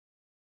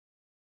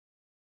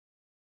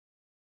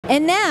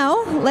And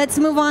now, let's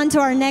move on to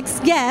our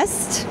next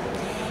guest.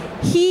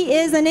 He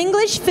is an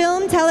English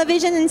film,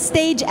 television, and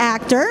stage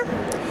actor.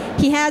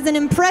 He has an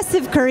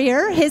impressive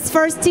career, his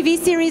first TV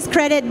series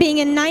credit being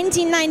in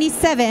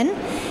 1997.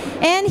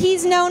 And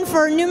he's known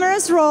for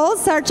numerous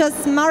roles, such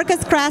as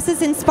Marcus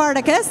Crassus in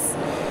Spartacus,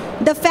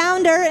 the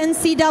founder in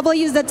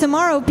CW's The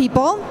Tomorrow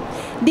People,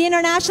 the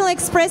International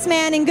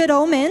Expressman in Good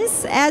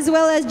Omens, as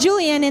well as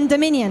Julian in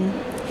Dominion.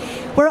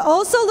 We're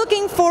also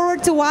looking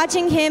forward to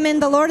watching him in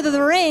The Lord of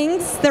the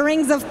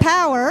Rings of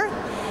Power,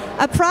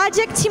 a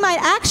project he might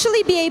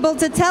actually be able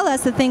to tell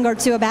us a thing or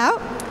two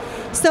about.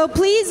 So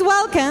please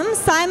welcome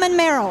Simon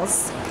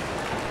Merrells.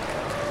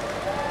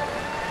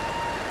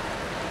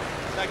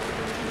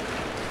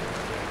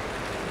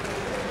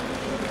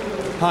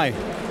 Hi.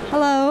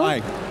 Hello.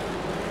 Hi.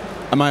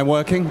 Am I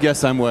working?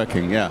 Yes, I'm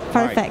working, yeah.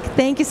 Perfect. Hi.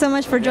 Thank you so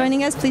much for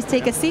joining us. Please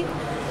take a seat.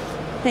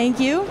 Thank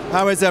you.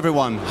 How is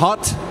everyone?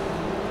 Hot?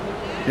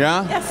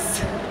 Yeah? Yes.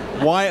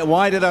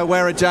 Why did I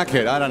wear a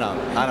jacket? I don't know.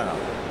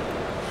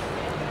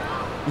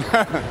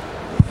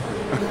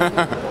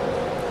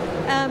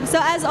 So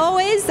as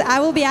always, I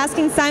will be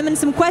asking Simon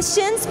some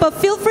questions, but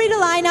feel free to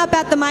line up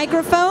at the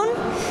microphone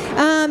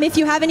if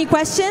you have any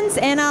questions,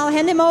 and I'll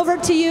hand him over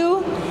to you.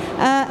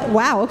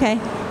 Wow, okay.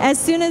 As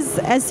soon as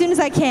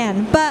I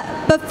can.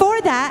 But before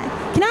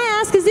that, can I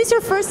ask, is this your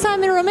first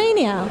time in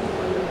Romania?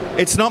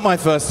 It's not my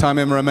first time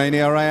in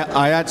Romania.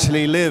 I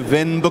actually live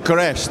in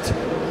Bucharest.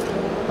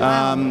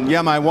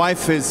 Yeah, my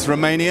wife is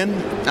Romanian,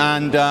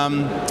 and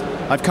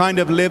I've kind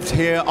of lived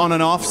here on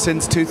and off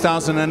since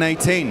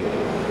 2018.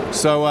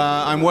 So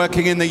I'm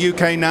working in the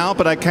UK now,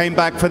 but I came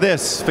back for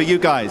this, for you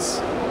guys.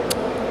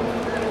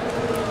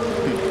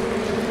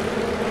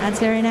 That's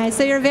very nice.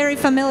 So you're very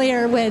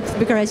familiar with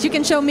Bucharest. You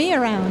can show me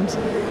around.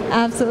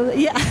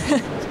 Absolutely. Yeah,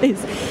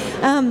 please.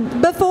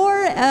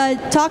 Before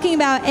talking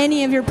about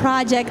any of your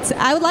projects,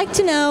 I would like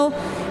to know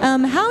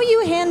how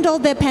you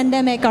handled the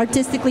pandemic,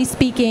 artistically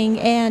speaking,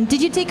 and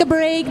did you take a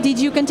break? Did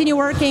you continue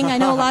working? I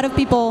know a lot of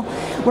people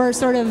were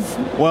sort of...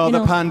 Well,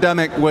 the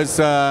pandemic was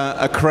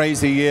a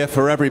crazy year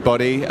for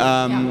everybody.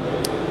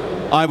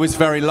 I was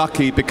very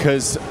lucky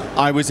because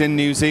I was in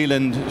New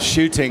Zealand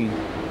shooting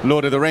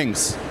Lord of the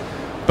Rings.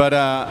 But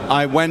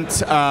I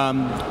went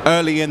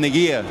early in the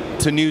year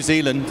to New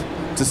Zealand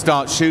to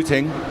start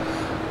shooting,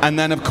 and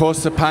then of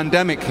course the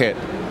pandemic hit.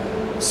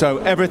 So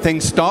everything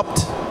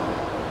stopped.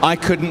 I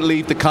couldn't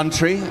leave the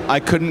country. I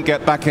couldn't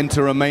get back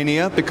into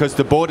Romania because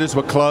the borders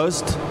were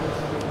closed.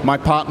 My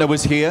partner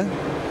was here.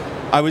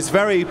 I was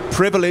very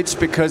privileged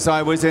because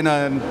I was in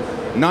a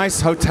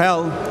nice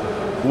hotel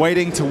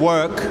waiting to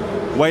work,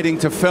 waiting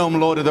to film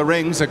Lord of the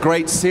Rings, a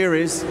great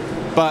series,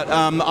 but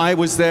I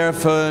was there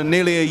for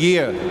nearly a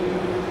year.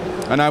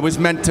 And I was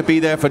meant to be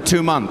there for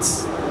 2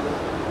 months.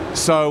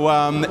 So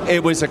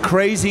it was a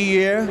crazy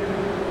year,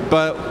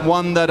 but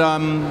one that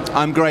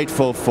I'm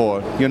grateful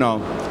for, you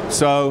know.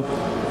 So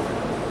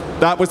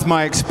that was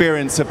my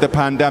experience of the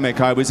pandemic.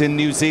 I was in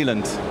New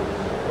Zealand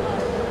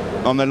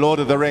on the Lord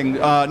of the Rings,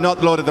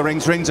 not Lord of the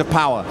Rings, Rings of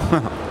Power.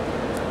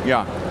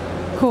 Yeah.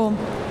 Cool.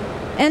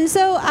 And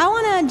so I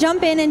want to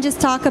jump in and just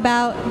talk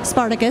about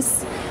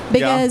Spartacus,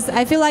 because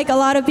I feel like a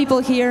lot of people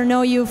here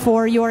know you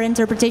for your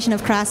interpretation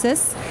of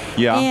Crassus.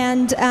 Yeah.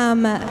 And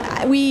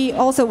we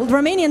also,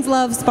 Romanians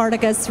love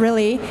Spartacus,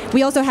 really.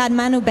 We also had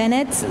Manu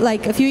Bennett,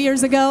 like a few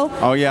years ago.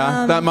 Oh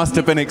yeah, that must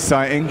have been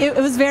exciting. It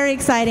was very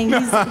exciting.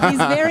 He's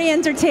very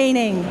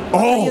entertaining. I'll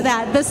tell you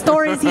that, the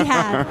stories he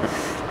had.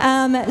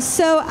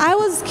 So I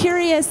was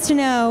curious to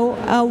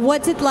know,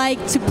 what's it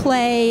like to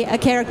play a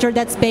character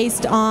that's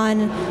based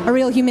on a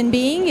real human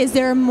being? Is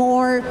there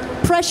more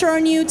pressure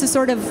on you to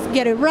sort of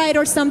get it right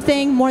or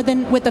something, more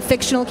than with a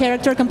fictional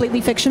character,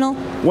 completely fictional?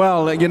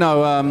 Well, you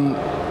know,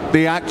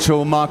 the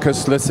actual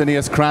Marcus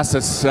Licinius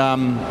Crassus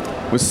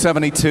was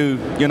 72,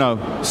 you know,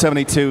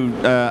 72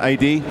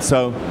 AD,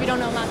 so We don't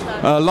know much about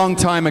it. a long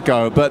time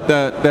ago, but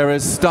there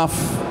is stuff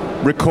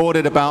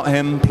recorded about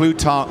him.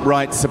 Plutarch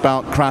writes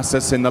about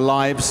Crassus in the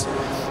lives,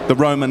 the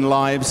Roman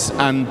lives,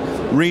 and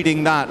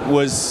reading that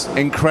was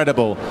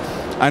incredible.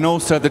 And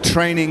also the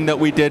training that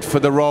we did for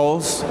the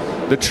roles.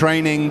 The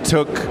training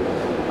took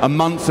a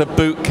month of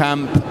boot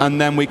camp, and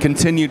then we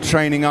continued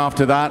training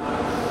after that.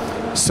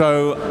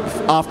 So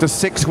after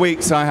 6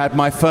 weeks, I had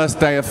my first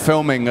day of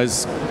filming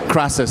as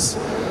Crassus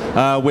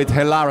with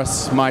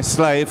Hilarus, my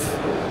slave,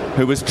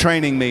 who was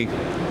training me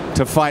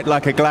to fight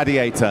like a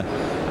gladiator.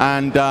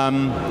 And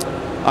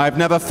I've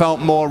never felt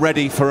more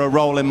ready for a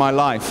role in my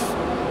life.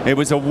 It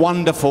was a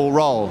wonderful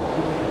role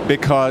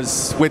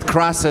because with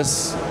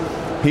Crassus,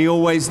 he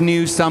always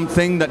knew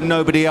something that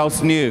nobody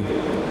else knew.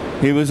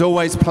 He was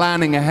always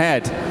planning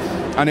ahead,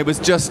 and it was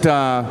just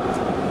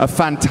a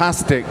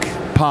fantastic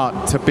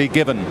part to be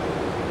given.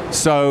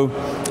 So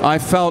I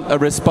felt a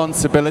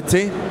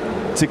responsibility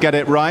to get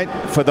it right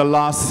for the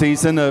last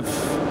season of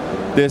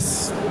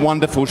this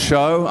wonderful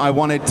show. I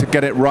wanted to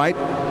get it right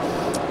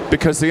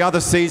because the other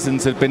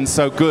seasons had been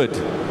so good,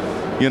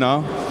 you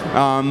know.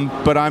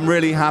 But I'm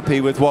really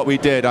happy with what we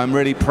did. I'm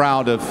really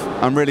proud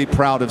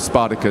of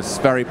Spartacus.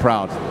 Very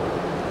proud.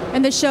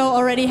 And the show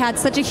already had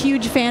such a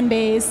huge fan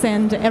base,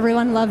 and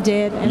everyone loved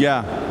it. And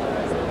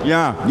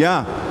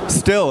Yeah.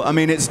 Still, I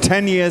mean, it's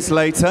 10 years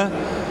later,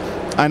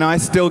 and I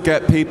still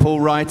get people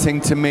writing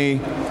to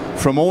me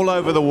from all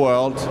over the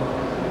world,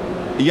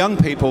 young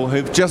people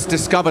who've just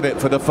discovered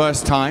it for the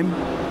first time,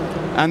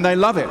 and they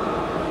love it.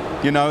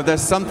 You know,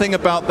 there's something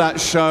about that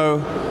show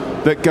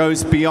that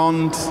goes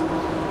beyond,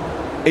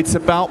 it's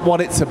about what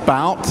it's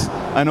about,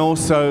 and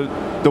also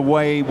the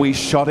way we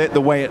shot it,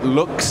 the way it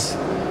looks.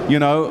 You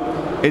know,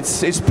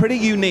 it's pretty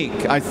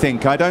unique, I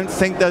think. I don't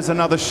think there's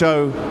another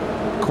show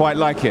quite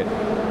like it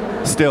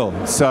still.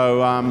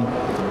 So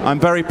I'm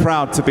very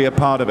proud to be a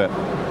part of it.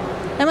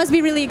 That must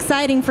be really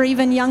exciting for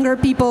even younger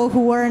people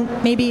who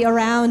weren't maybe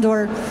around,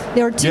 or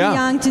they were too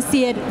young to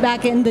see it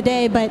back in the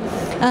day, but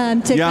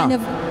to kind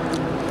of...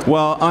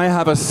 Well, I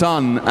have a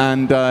son,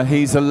 and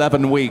he's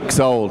 11 weeks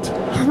old.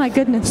 Oh my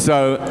goodness.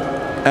 So,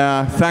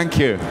 thank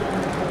you.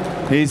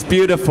 He's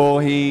beautiful.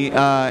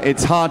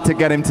 It's hard to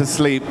get him to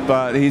sleep,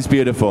 but he's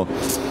beautiful.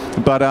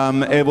 But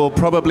it will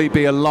probably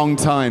be a long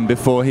time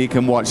before he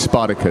can watch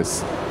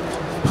Spartacus.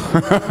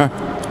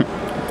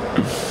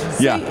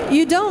 So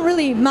you don't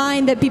really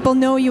mind that people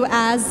know you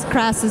as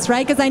Crassus,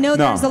 right? Because I know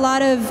there's a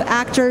lot of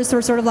actors who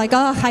are sort of like,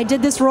 oh, I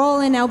did this role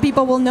and now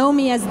people will know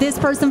me as this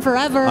person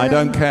forever. I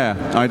don't care.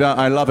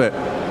 I love it.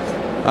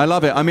 I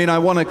love it. I mean, I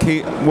want to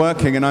keep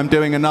working, and I'm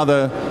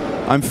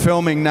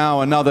filming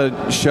now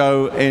another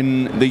show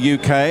in the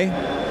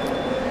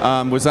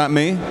UK. Was that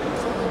me?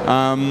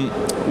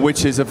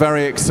 Which is a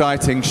very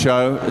exciting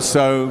show.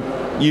 So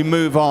you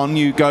move on,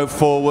 you go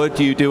forward,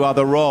 you do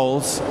other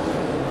roles.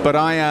 But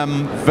I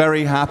am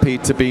very happy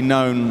to be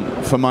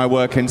known for my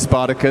work in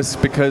Spartacus,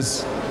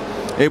 because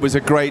it was a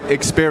great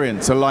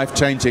experience, a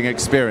life-changing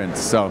experience.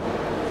 So,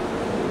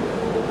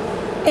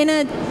 in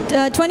a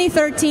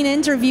 2013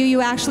 interview,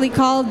 you actually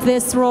called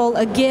this role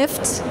a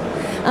gift,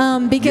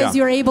 because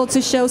you're able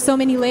to show so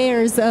many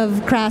layers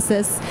of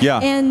Crassus. Yeah.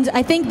 And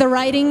I think the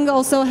writing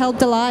also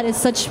helped a lot. It's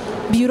such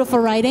beautiful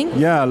writing.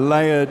 Yeah,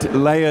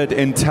 layered,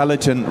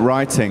 intelligent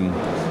writing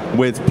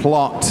with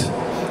plot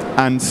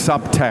and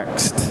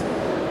subtext.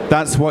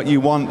 That's what you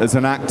want as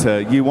an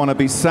actor. You want to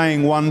be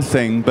saying one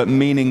thing but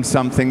meaning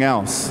something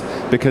else,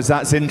 because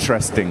that's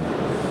interesting.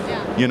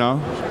 Yeah. You know,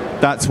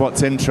 that's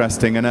what's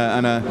interesting. And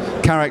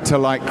a character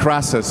like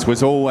Crassus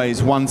was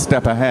always one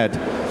step ahead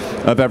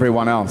of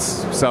everyone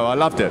else. So I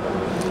loved it.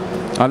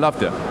 I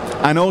loved it.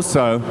 And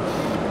also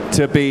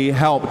to be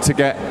helped to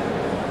get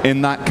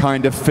in that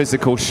kind of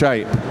physical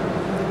shape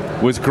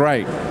was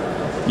great.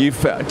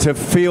 To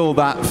feel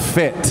that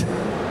fit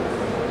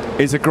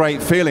is a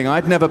great feeling.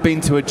 I'd never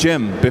been to a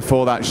gym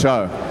before that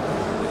show.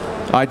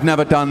 I'd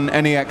never done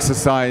any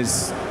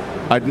exercise.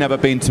 I'd never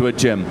been to a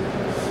gym.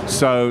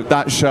 So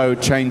that show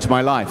changed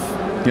my life,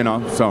 you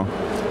know, so,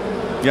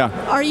 yeah.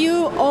 Are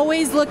you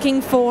always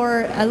looking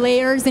for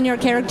layers in your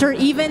character,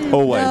 even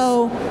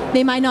though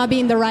they might not be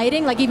in the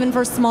writing, like even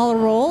for smaller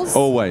roles?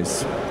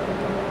 Always.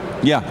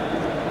 Yeah.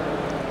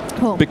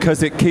 Cool.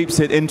 Because it keeps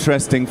it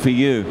interesting for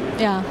you.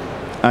 Yeah.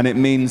 And it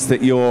means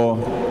that you're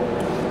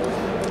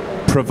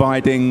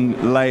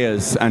providing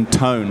layers and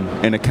tone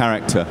in a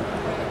character.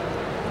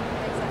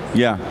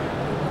 Yeah.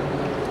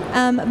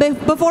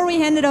 Before we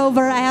hand it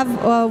over, I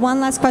have one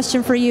last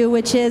question for you,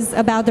 which is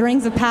about the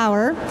Rings of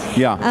Power.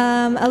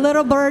 Yeah. A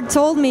little bird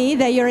told me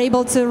that you're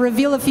able to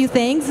reveal a few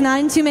things,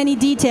 not in too many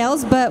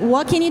details, but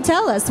what can you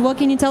tell us? What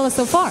can you tell us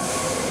so far?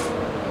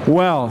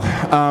 Well,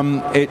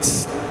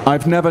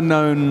 I've never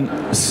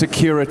known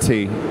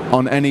security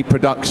on any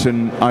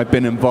production I've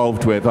been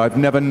involved with. I've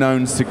never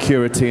known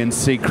security and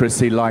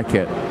secrecy like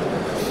it,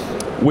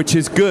 which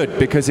is good,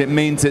 because it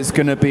means it's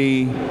going to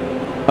be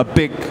a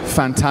big,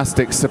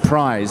 fantastic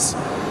surprise.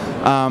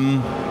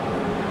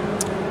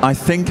 I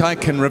think I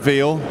can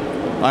reveal,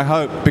 I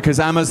hope, because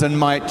Amazon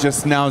might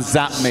just now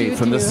zap me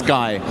from the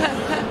sky.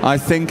 I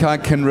think I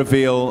can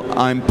reveal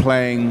I'm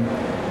playing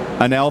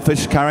an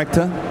elfish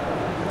character.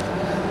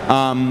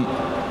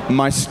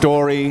 My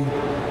story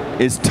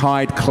is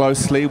tied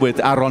closely with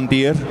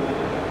Arondir,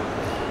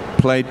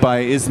 played by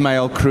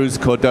Ismael Cruz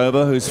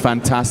Cordova, who's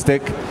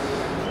fantastic.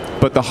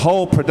 But the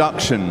whole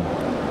production,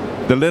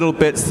 the little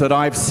bits that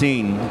I've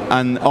seen,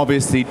 and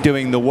obviously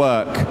doing the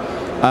work,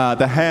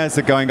 the hairs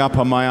are going up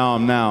on my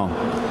arm now.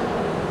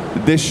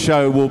 This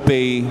show will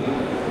be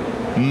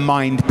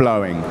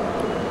mind-blowing.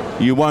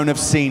 You won't have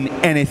seen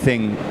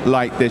anything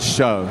like this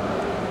show.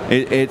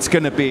 It's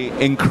going to be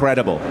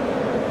incredible.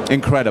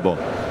 Incredible.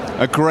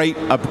 A great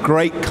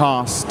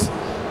cast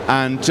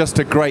and just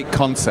a great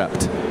concept.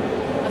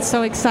 That's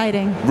so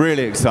exciting.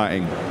 Really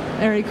exciting.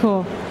 Very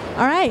cool.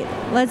 All right,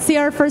 let's see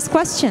our first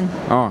question.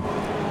 Oh.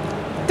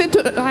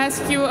 To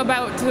ask you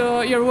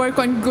about your work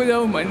on Good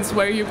Omens,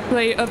 where you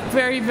play a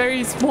very,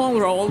 very small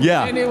role,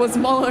 and it was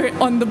smaller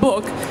on the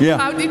book. Yeah.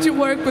 How did you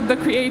work with the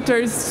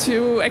creators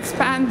to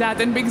expand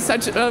that and bring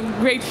such a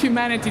great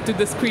humanity to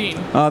the screen?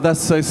 That's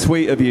so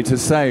sweet of you to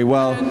say.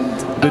 Well,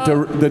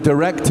 the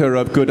director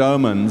of Good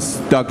Omens,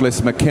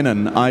 Douglas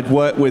McKinnon, I'd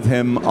worked with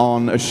him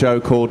on a show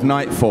called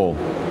Nightfall,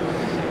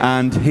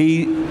 and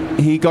he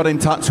he got in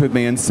touch with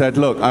me and said,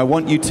 look, I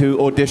want you to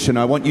audition,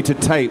 I want you to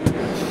tape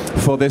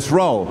for this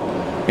role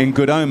in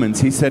Good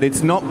Omens. He said,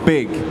 it's not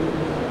big,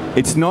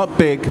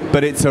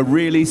 but it's a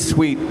really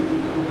sweet,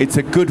 it's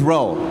a good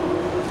role.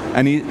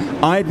 And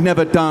I'd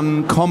never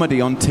done comedy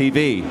on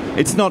TV.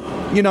 It's not,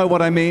 you know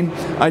what I mean?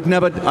 I'd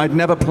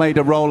never played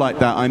a role like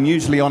that. I'm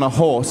usually on a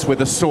horse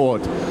with a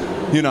sword,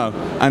 you know,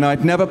 and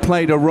I'd never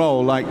played a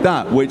role like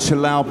that, which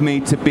allowed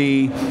me to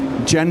be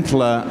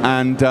gentler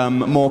and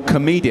more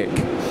comedic.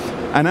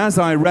 And as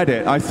I read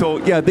it, I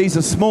thought, yeah, these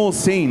are small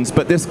scenes,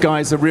 but this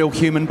guy's a real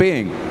human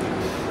being.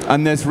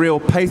 And there's real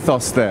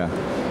pathos there.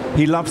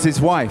 He loves his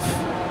wife.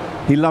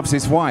 He loves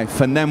his wife.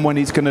 And then when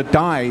he's going to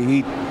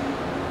die,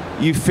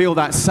 you feel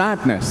that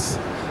sadness.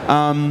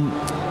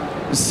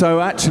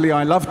 So actually,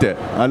 I loved it.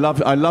 I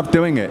loved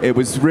doing it. It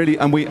was really,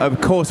 and of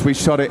course we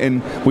shot it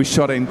in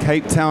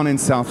Cape Town in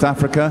South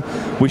Africa.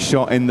 We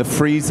shot in the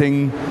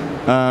freezing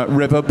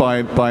river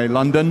by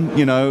London.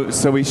 You know,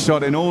 so we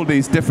shot in all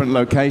these different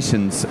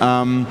locations.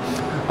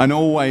 And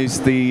always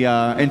the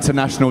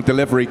international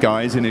delivery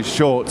guys in his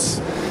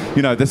shorts,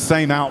 you know, the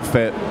same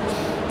outfit,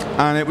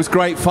 and it was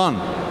great fun.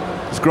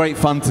 It was great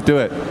fun to do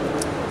it.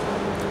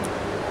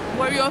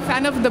 Were you a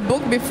fan of the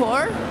book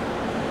before?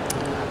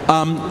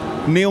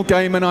 Neil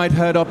Gaiman I'd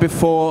heard of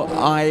before.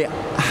 I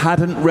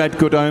hadn't read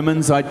Good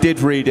Omens. I did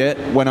read it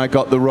when I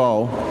got the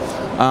role.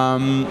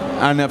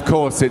 And of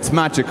course, it's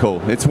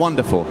magical. It's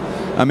wonderful.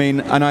 I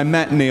mean, and I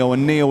met Neil,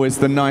 and Neil is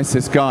the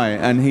nicest guy,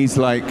 and he's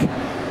like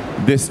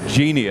this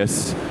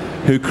genius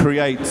who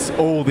creates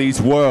all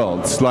these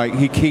worlds. Like,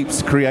 he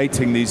keeps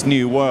creating these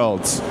new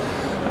worlds.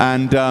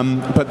 And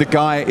but the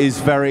guy is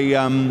very,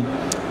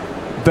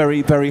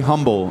 very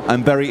humble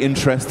and very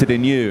interested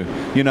in you,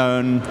 you know,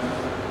 and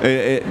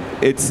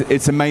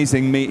it's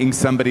amazing meeting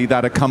somebody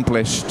that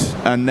accomplished,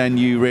 and then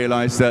you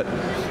realize that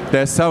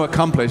they're so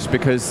accomplished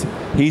because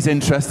he's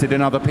interested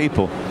in other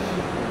people,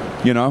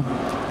 you know.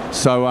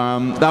 So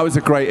that was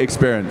a great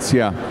experience,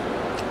 yeah.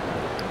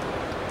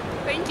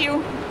 Thank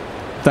you.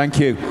 Thank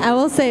you. I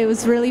will say it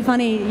was really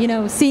funny, you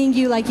know, seeing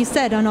you, like you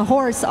said, on a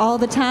horse all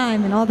the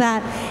time and all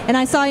that. And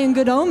I saw you in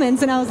Good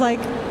Omens, and I was like,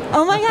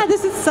 oh my God,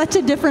 this is such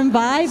a different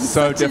vibe,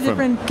 so such a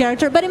different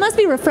character. But it must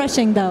be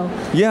refreshing, though.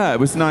 Yeah, it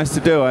was nice to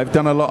do. I've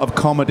done a lot of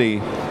comedy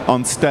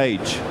on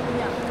stage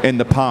in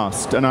the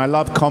past, and I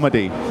love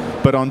comedy.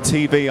 But on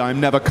TV, I'm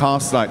never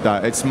cast like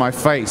that. It's my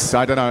face.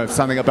 I don't know,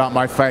 something about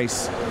my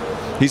face.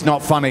 He's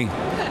not funny.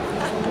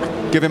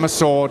 Give him a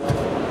sword.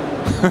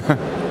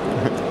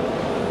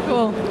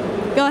 Cool.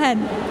 Go ahead.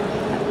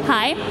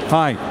 Hi.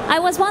 Hi. I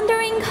was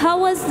wondering, how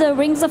was the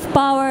Rings of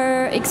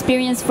Power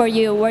experience for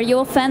you? Were you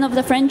a fan of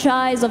the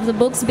franchise, of the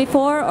books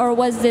before, or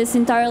was this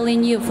entirely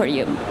new for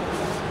you?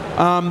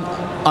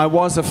 I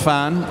was a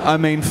fan. I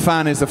mean,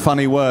 fan is a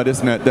funny word,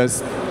 isn't it?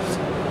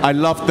 I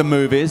loved the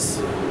movies.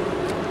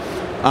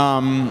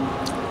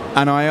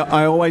 And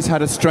I always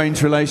had a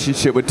strange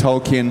relationship with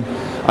Tolkien.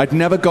 I'd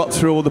never got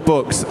through all the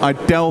books.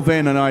 I'd delve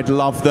in and I'd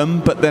love them,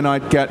 but then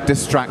I'd get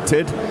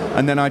distracted,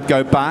 and then I'd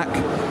go back.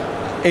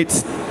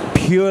 It's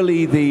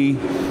purely the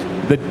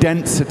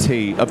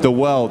density of the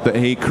world that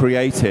he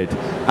created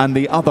and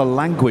the other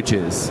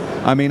languages.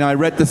 I mean, I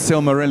read the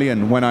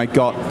Silmarillion when I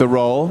got the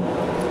role,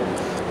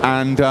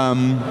 and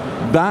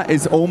that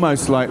is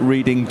almost like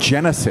reading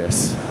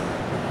Genesis.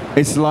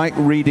 It's like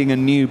reading a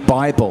new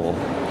Bible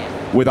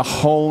with a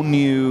whole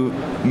new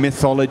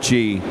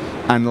mythology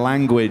and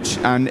language,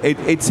 and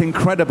it's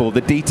incredible,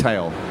 the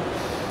detail.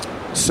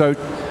 So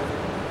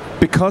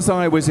because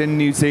I was in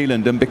New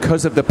Zealand, and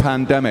because of the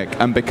pandemic,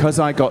 and because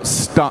I got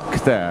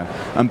stuck there,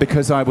 and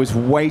because I was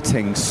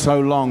waiting so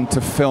long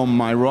to film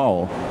my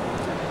role,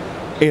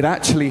 it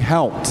actually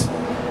helped,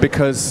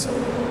 because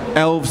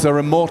elves are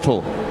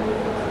immortal.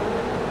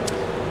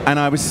 And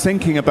I was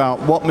thinking about,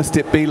 what must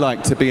it be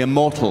like to be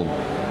immortal?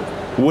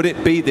 Would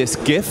it be this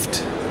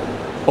gift,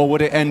 or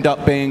would it end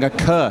up being a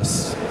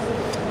curse?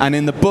 And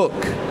in the book,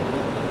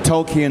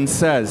 Tolkien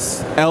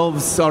says,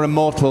 elves are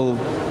immortal.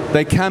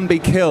 They can be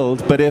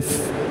killed, but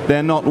if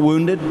they're not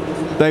wounded,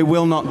 they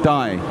will not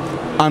die,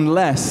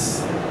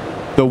 unless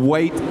the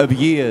weight of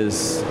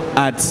years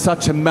adds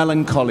such a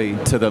melancholy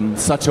to them,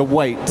 such a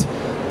weight,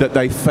 that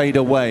they fade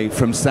away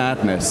from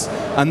sadness.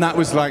 And that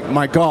was like,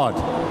 my God.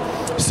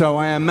 So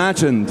I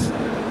imagined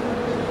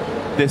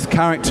this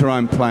character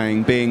I'm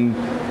playing being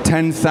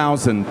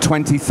 10,000,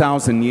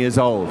 20,000 years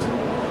old.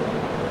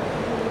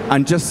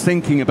 And just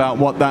thinking about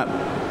what that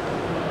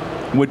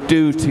would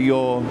do to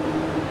your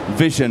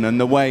vision and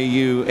the way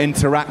you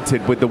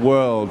interacted with the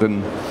world.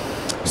 And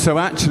so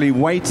actually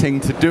waiting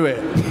to do it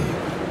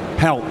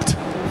helped.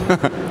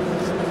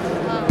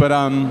 But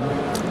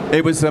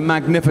it was a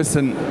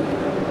magnificent,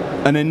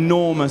 an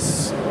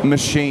enormous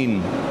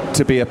machine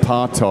to be a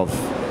part of,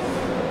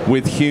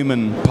 with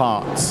human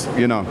parts,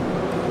 you know.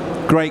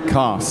 Great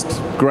cast,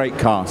 great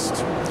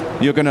cast.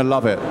 You're going to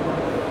love it.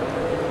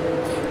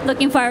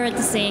 Looking forward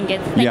to seeing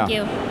it. Thank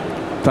you.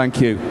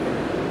 Thank you.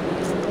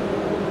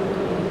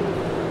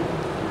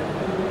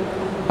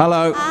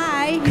 Hello.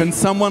 Hi. Can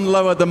someone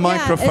lower the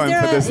microphone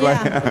for this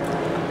lady?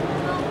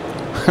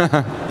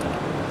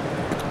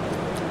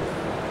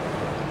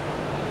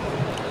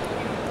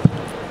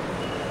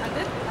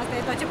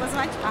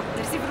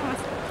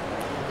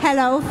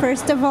 Hello.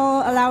 First of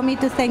all, allow me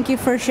to thank you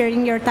for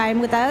sharing your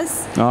time with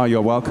us. Oh,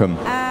 you're welcome.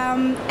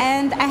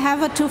 And I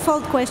have a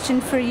twofold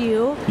question for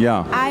you.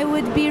 Yeah. I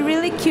would be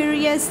really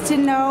curious to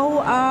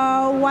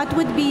know what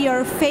would be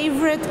your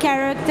favorite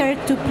character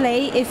to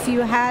play if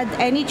you had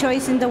any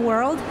choice in the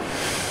world.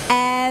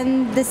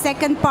 And the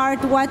second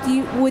part,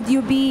 would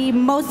you be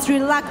most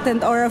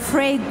reluctant or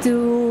afraid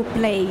to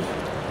play?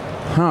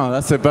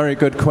 That's a very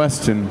good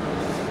question.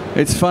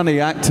 It's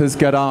funny, actors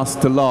get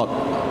asked a lot,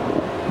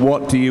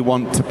 what do you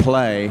want to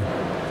play?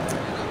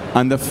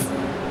 And the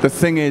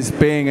thing is,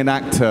 being an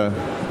actor,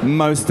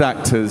 most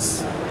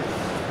actors,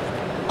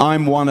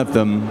 I'm one of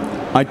them,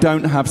 I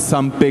don't have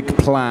some big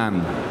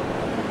plan.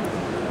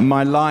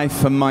 My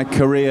life and my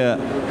career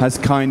has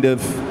kind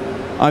of,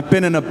 I've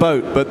been in a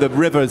boat, but the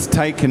river's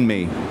taken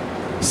me.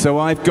 So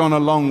I've gone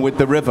along with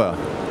the river,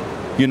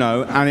 you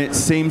know, and it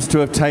seems to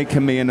have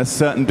taken me in a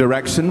certain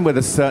direction with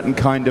a certain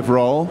kind of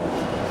role.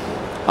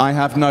 I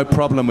have no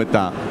problem with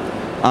that.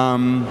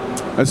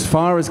 As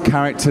far as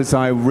characters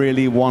I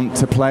really want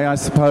to play, I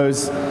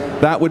suppose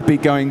that would be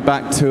going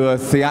back to a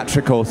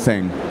theatrical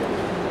thing,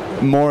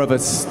 more of a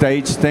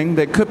stage thing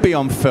that could be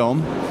on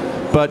film,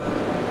 but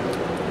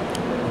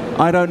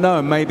I don't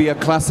know, maybe a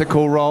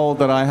classical role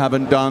that I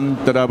haven't done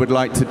that I would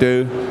like to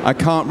do. I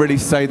can't really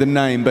say the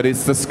name, but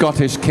it's the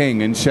Scottish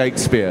King in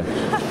Shakespeare.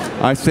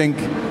 I think,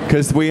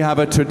 because we have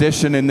a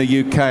tradition in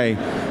the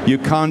UK, you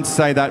can't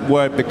say that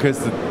word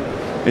because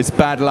it's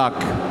bad luck.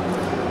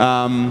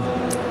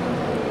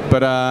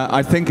 But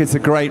I think it's a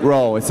great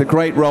role. It's a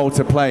great role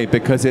to play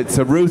because it's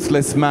a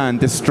ruthless man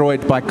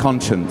destroyed by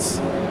conscience.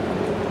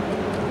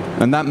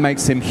 And that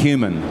makes him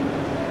human,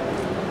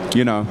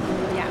 you know.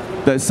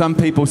 That some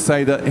people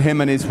say that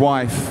him and his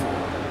wife,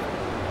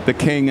 the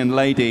king and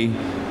lady,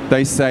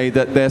 they say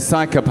that they're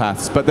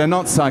psychopaths, but they're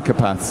not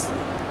psychopaths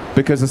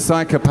because a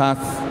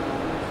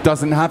psychopath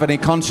doesn't have any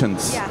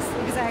conscience. Yes,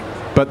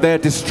 exactly. But they're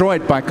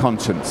destroyed by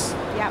conscience.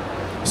 Yeah.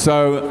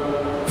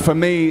 So for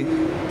me,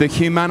 the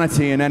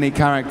humanity in any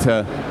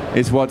character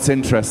is what's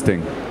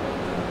interesting.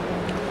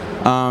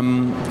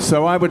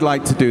 So I would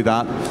like to do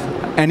that.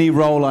 Any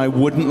role I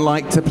wouldn't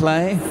like to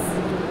play?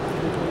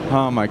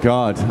 Oh my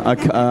God.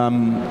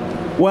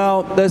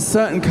 Well, there's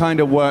certain kind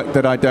of work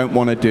that I don't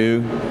want to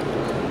do.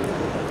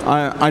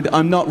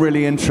 I'm not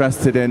really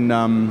interested in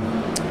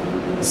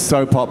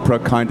soap opera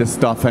kind of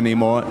stuff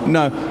anymore.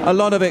 No, a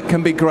lot of it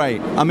can be great.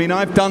 I mean,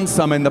 I've done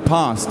some in the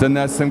past and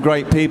there's some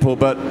great people,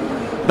 but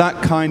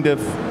that kind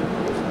of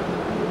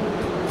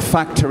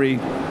factory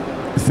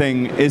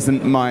thing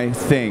isn't my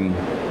thing.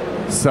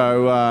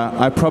 So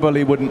I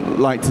probably wouldn't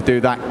like to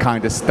do that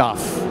kind of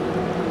stuff,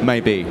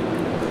 maybe.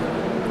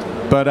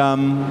 But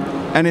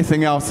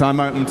anything else, I'm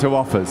open to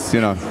offers,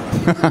 you know.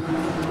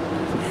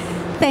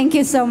 Thank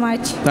you so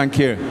much. Thank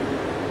you.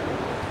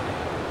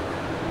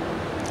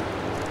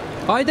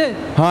 Hi there.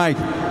 Hi.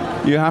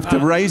 You have to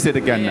raise it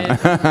again.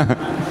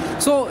 Yeah.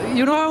 So,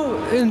 you know,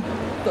 in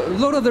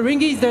Lord of the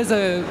Rings, there's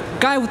a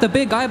guy with a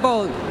big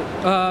eyeball.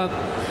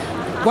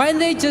 Why don't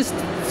they just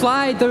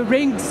fly the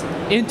rings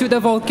into the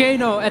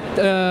volcano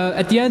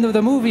at the end of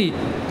the movie?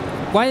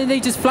 Why didn't they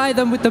just fly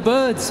them with the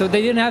birds so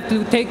they didn't have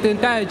to take the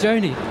entire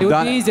journey? It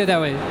would be easier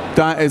that way.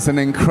 That is an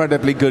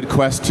incredibly good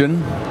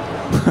question.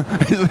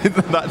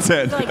 That's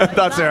it.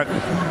 That's it.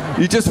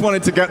 You just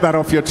wanted to get that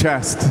off your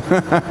chest.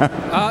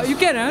 You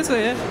can answer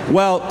it.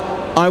 Well,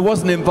 I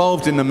wasn't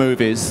involved in the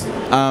movies,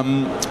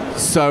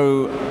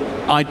 so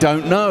I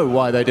don't know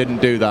why they didn't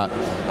do that.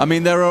 I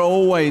mean, there are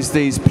always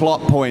these plot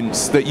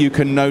points that you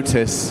can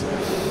notice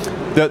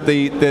that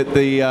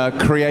the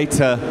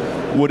creator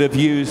would have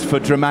used for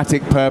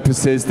dramatic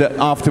purposes that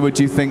afterwards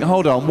you think,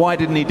 hold on, why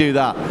didn't he do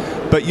that?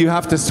 But you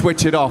have to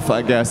switch it off,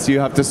 I guess. You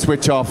have to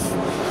switch off.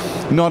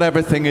 Not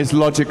everything is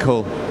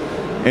logical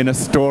in a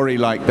story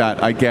like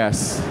that, I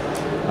guess.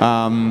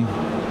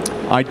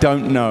 I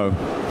don't know.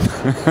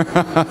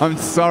 I'm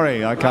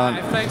sorry, I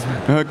can't. Thanks,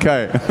 man.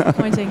 Okay.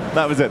 Pointing.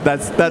 That was it.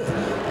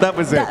 That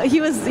was it.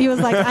 He was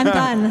like, I'm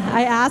done.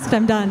 I asked,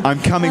 I'm done.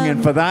 I'm coming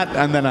in for that,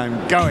 and then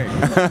I'm going.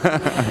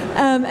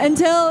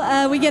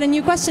 Until we get a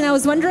new question, I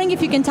was wondering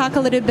if you can talk a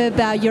little bit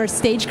about your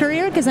stage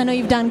career, because I know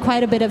you've done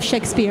quite a bit of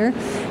Shakespeare.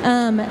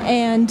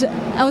 And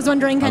I was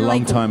wondering kind of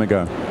like... A long time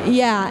ago.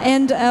 Yeah,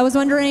 and I was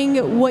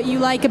wondering what you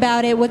like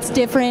about it, what's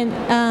different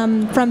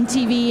from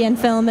TV and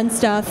film and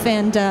stuff,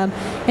 and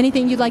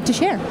anything you'd like to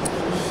share.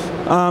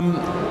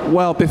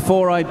 Well,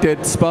 before I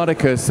did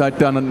Spartacus, I'd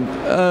done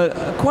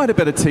quite a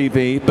bit of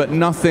TV, but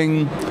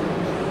nothing...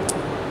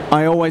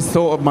 I always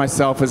thought of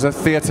myself as a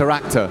theatre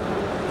actor.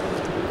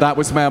 That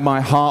was where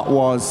my heart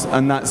was,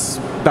 and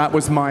that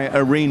was my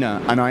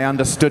arena, and I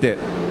understood it.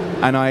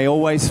 And I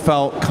always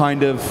felt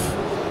kind of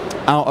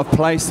out of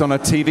place on a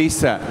TV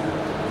set.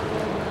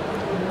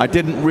 I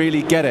didn't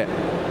really get it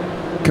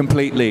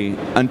completely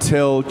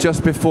until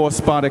just before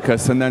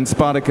Spartacus, and then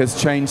Spartacus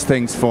changed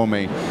things for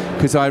me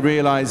because I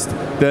realized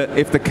that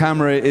if the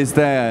camera is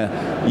there,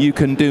 you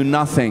can do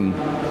nothing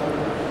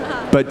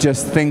but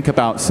just think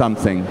about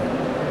something,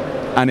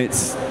 and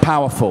it's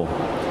powerful.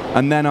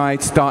 And then I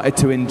started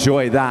to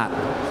enjoy that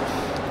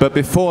But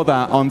before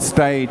that, on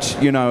stage,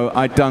 you know,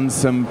 I'd done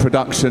some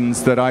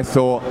productions that I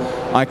thought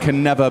I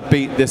can never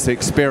beat this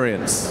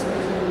experience.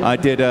 I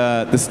did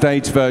the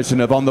stage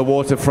version of On the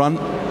Waterfront,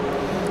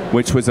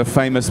 which was a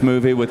famous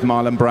movie with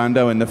Marlon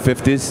Brando in the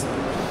 50s.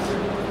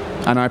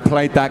 And I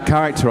played that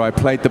character. I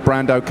played the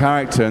Brando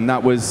character, and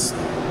that was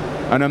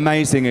an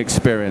amazing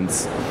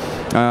experience.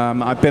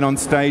 I've been on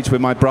stage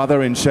with my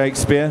brother in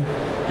Shakespeare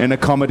in A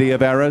Comedy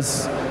of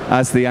Errors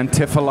as the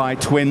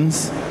Antipholi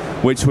twins,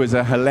 which was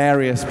a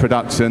hilarious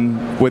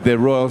production with the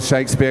Royal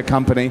Shakespeare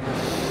Company.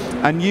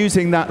 And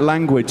using that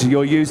language,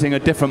 you're using a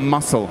different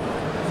muscle.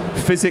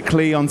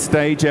 Physically on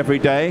stage every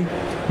day,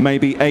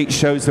 maybe 8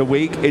 shows a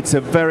week, it's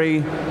a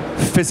very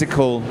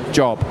physical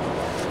job.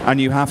 And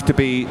you have to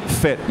be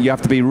fit, you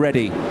have to be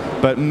ready,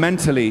 but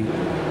mentally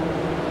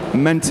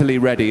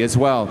ready as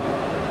well.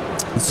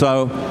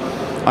 So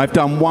I've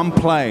done one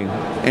play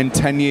in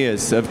 10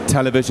 years of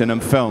television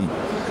and film.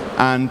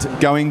 And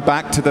going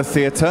back to the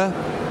theater,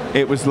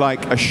 it was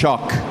like a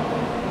shock.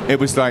 It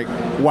was like,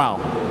 wow,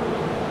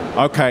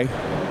 okay.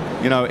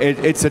 You know,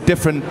 it's a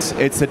different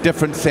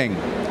thing.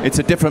 It's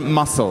a different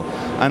muscle.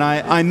 And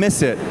I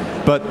miss it,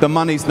 but the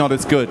money's not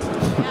as good.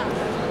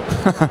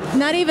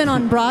 Not even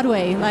on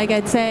Broadway, like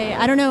I'd say.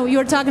 I don't know, you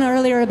were talking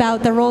earlier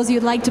about the roles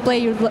you'd like to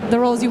play, the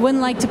roles you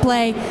wouldn't like to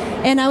play,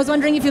 and I was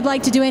wondering if you'd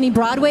like to do any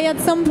Broadway at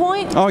some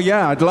point? Oh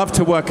yeah, I'd love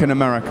to work in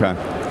America.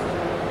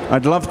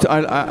 I'd love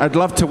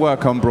to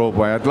work on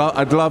Broadway.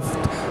 I'd love,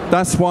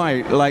 that's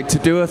why, like, to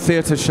do a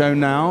theater show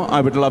now, I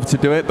would love to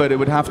do it, but it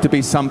would have to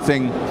be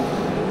something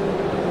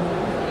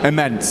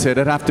immense.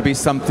 It'd have to be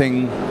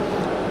something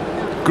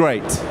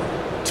great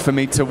for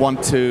me to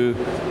want to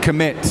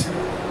commit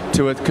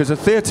to it, because a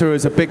theater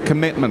is a big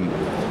commitment.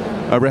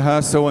 A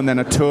rehearsal and then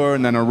a tour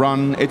and then a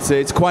run.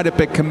 It's quite a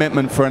big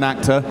commitment for an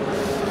actor.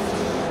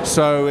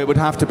 So it would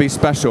have to be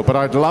special, but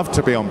I'd love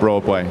to be on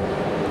Broadway.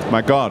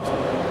 My God.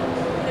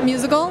 A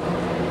musical?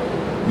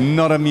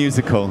 Not a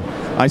musical.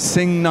 I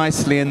sing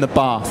nicely in the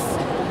bath.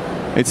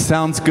 It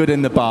sounds good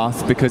in the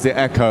bath because it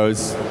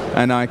echoes,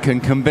 and I can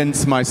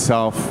convince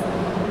myself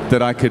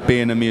that I could be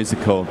in a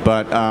musical.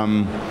 But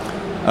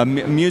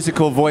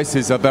musical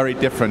voices are very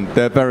different.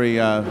 They're very,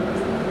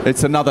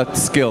 it's another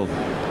skill.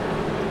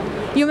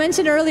 You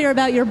mentioned earlier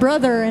about your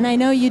brother, and I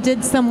know you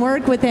did some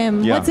work with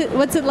him. Yeah.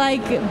 What's it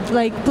like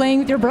playing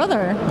with your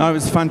brother? Oh, it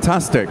was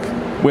fantastic.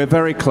 We're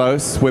very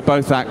close. We're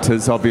both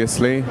actors,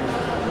 obviously,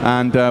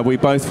 and we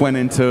both went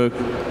into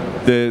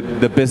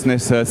the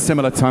business at a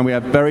similar time. We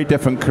have very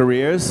different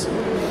careers,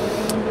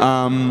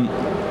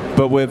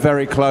 but we're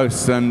very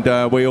close, and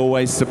we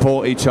always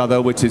support each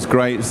other, which is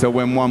great. So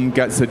when one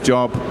gets a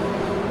job,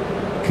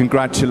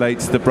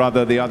 congratulates the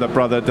brother, the other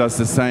brother does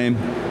the same.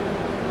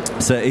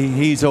 So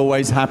he's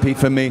always happy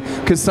for me,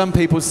 because some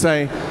people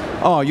say,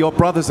 oh, your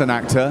brother's an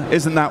actor,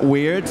 isn't that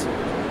weird?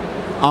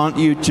 Aren't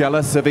you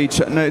jealous of each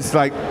other? No, it's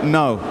like,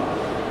 no,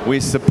 we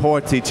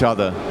support each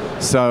other.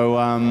 So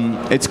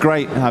it's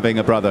great having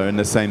a brother in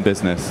the same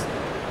business.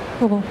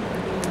 Cool.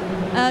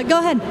 Go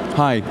ahead.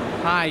 Hi.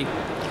 Hi.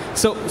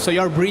 So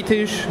you're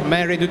British,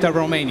 married with a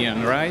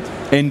Romanian, right?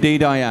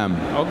 Indeed I am.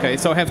 Okay,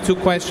 so I have 2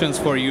 questions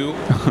for you.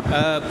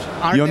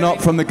 You're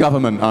not from the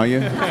government, are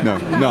you? No.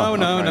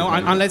 No.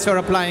 Unless you're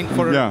applying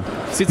for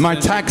citizenship. My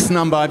tax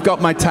number, I've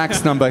got my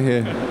tax number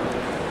here.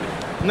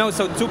 No,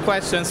 so 2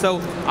 questions.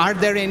 So are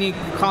there any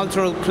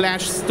cultural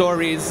clash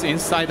stories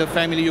inside the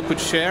family you could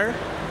share?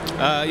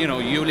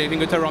 You living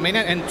with a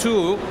Romanian. And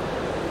 2,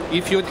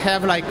 if you'd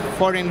have like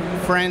foreign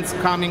friends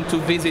coming to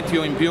visit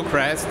you in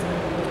Bucharest,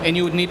 and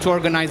you would need to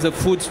organize a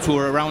food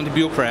tour around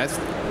Bucharest,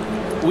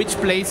 which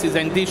places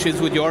and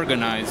dishes would you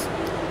organize?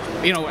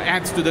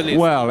 Adds to the list.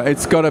 Well,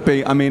 it's got to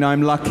be, I mean,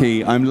 I'm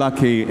lucky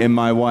in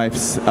my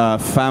wife's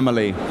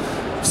family.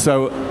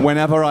 So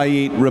whenever I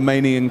eat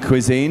Romanian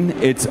cuisine,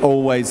 it's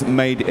always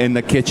made in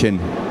the kitchen.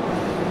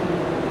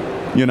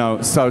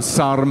 So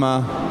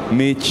sarma,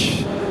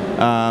 mici,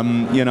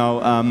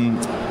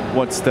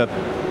 what's the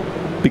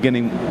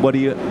beginning? What do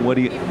you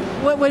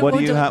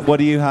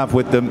have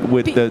with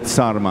the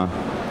sarma?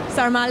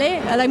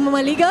 Sarmale, like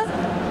mumaliga?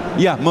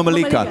 Yeah,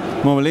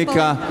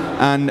 mumaliga.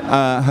 And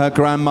her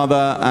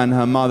grandmother and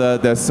her mother,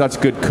 they're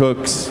such good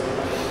cooks.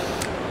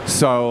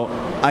 So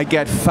I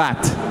get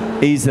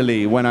fat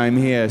easily when I'm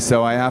here,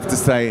 so I have to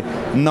say,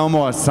 no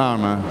more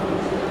sarma.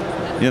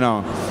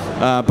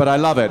 But I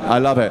love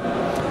it.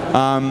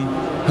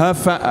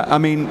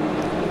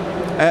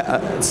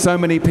 So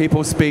many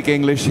people speak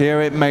English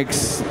here, it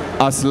makes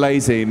us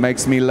lazy,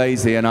 makes me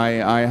lazy, and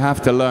I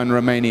have to learn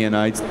Romanian.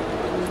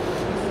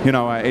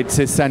 It's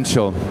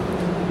essential.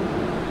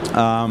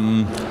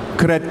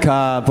 Cred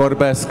că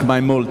vorbesc mai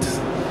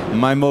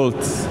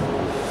mult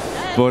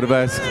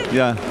vorbesc,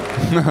 yeah.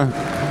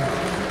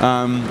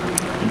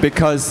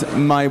 Because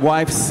my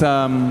wife's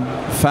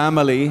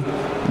family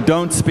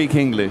don't speak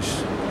English,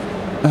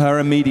 her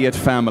immediate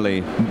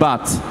family,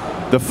 but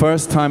the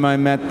first time I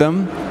met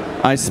them,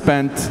 I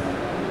spent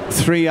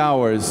 3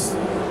 hours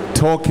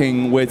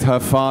talking with her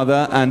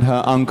father and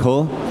her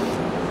uncle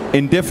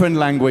in different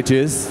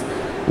languages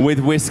with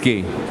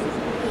whiskey.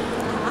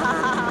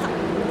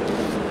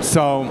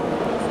 So,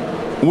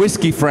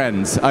 whiskey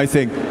friends, I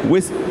think.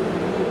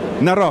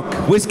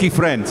 Narok, whiskey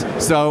friends.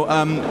 So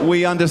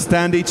we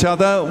understand each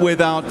other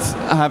without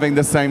having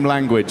the same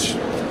language.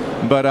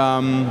 But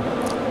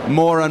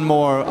more and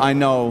more, I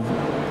know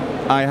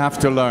I have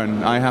to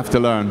learn. I have to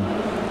learn.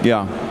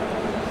 Yeah.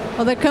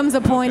 Well, there comes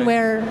a point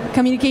where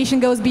communication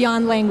goes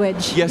beyond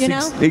language. Yes, you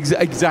know?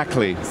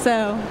 Exactly.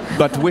 So.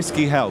 But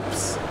whiskey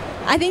helps.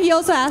 I think you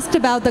also asked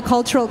about the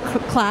cultural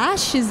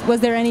clash.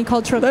 Was there any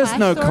cultural clash? There's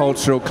no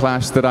cultural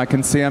clash that I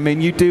can see. I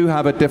mean, you do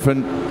have a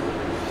different...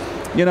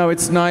 You know,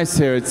 it's nice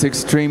here. It's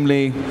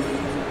extremely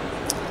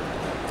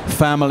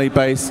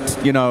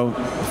family-based, you know,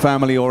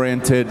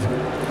 family-oriented,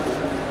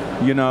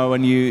 you know,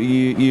 and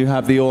you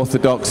have the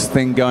Orthodox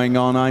thing going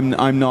on.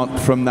 I'm not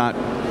from that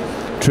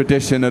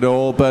tradition at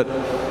all, but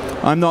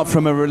I'm not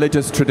from a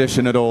religious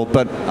tradition at all,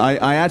 but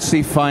I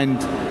actually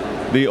find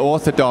the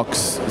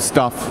Orthodox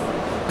stuff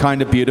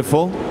kind of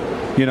beautiful,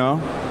 you know,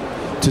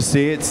 to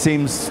see. It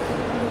seems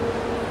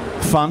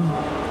fun.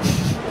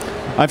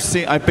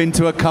 I've been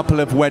to a couple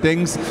of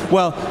weddings.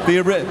 Well,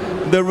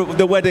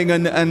 the wedding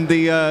and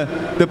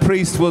the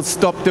priest will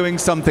stop doing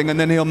something and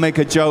then he'll make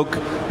a joke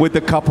with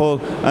the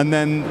couple and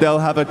then they'll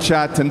have a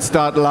chat and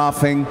start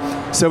laughing.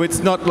 So it's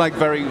not like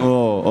very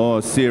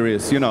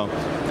serious, you know.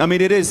 I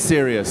mean, it is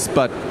serious,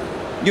 but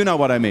you know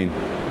what I mean.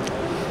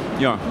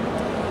 Yeah.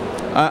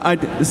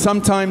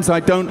 Sometimes I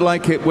don't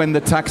like it when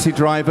the taxi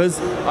drivers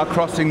are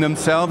crossing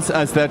themselves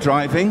as they're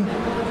driving.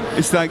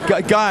 It's like,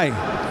 guy,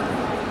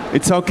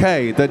 it's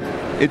okay.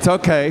 It's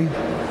okay.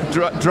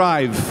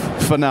 Drive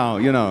for now,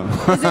 you know.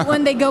 Is it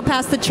when they go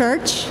past the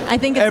church? I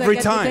think it's every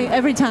time.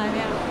 Every time,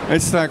 yeah.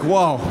 It's like,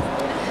 whoa.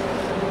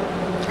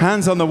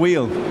 Hands on the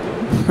wheel.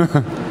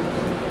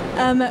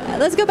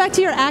 Let's go back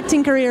to your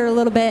acting career a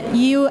little bit.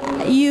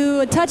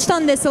 You touched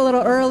on this a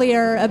little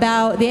earlier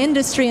about the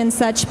industry and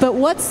such, but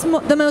what's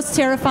the most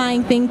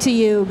terrifying thing to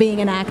you being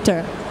an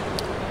actor?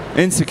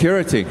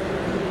 Insecurity.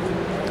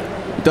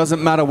 It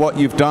doesn't matter what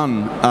you've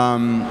done.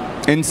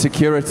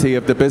 Insecurity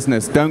of the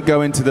business. Don't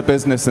go into the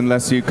business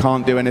unless you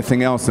can't do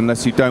anything else,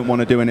 unless you don't want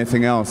to do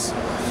anything else,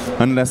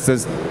 unless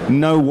there's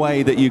no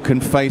way that you can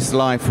face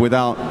life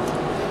without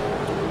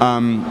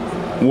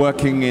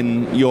working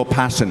in your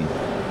passion.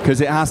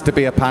 Because it has to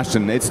be a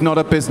passion. It's not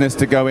a business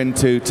to go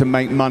into to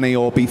make money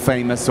or be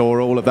famous or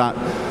all of that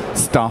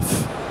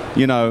stuff.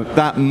 You know,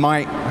 that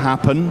might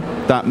happen,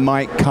 that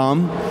might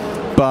come,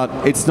 but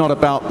it's not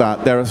about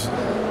that. There are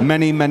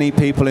many, many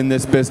people in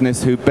this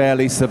business who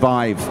barely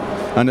survive.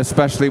 And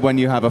especially when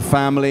you have a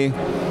family,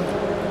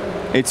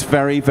 it's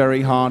very,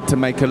 very hard to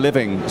make a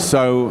living.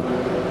 So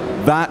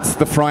that's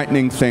the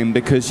frightening thing,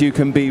 because you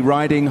can be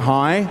riding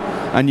high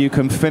and you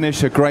can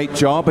finish a great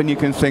job and you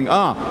can think,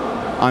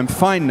 I'm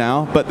fine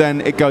now, but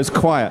then it goes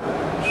quiet.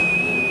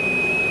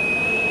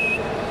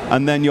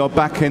 And then you're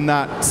back in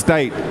that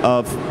state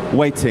of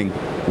waiting.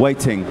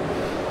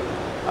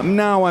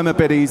 Now I'm a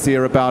bit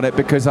easier about it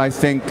because I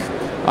think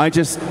I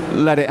just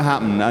let it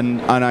happen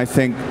and I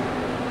think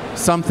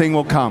something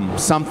will come.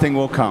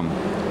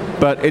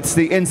 But it's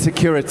the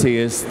insecurity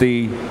is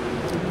the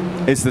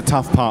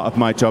tough part of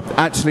my job.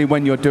 Actually,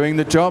 when you're doing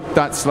the job,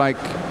 that's like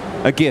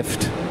a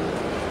gift.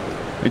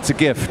 It's a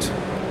gift.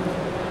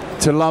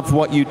 To love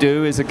what you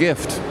do is a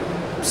gift.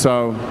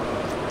 So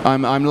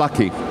I'm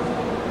lucky.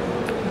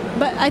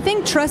 But I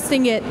think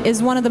trusting it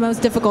is one of the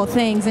most difficult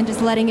things, and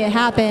just letting it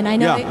happen. I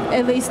know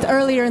at least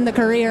earlier in the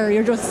career,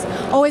 you're just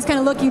always kind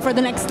of looking for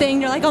the next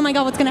thing. You're like, oh my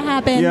God, what's going to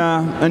happen?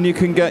 Yeah, and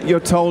you're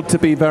told to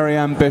be very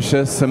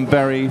ambitious and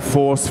very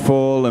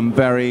forceful and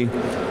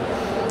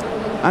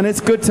and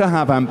it's good to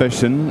have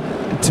ambition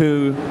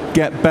to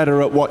get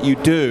better at what you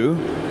do.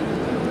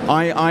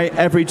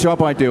 Every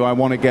job I do, I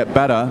want to get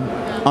better.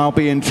 I'll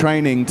be in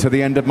training to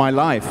the end of my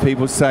life.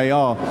 People say,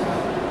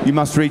 you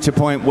must reach a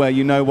point where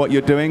you know what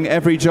you're doing.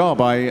 Every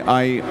job,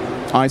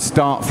 I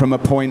start from a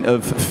point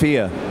of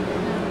fear,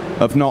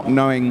 of not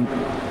knowing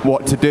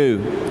what to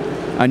do.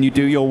 And you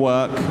do your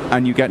work,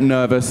 and you get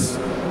nervous,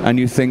 and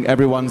you think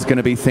everyone's going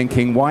to be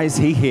thinking, why is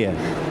he here?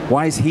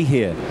 Why is he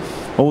here?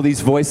 All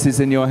these voices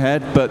in your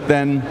head, but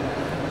then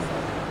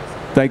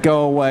they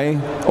go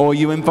away, or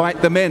you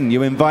invite them in.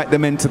 You invite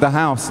them into the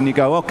house, and you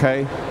go,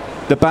 okay,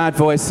 the bad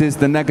voices,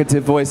 the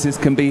negative voices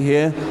can be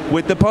here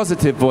with the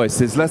positive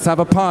voices. Let's have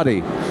a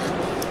party,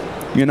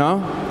 you know?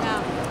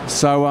 Yeah.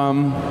 So,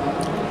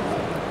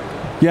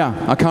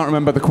 I can't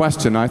remember the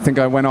question. I think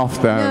I went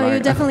off there. No, right? You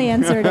definitely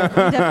answered it.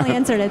 You definitely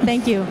answered it.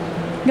 Thank you.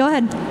 Go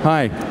ahead.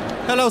 Hi.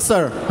 Hello,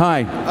 sir.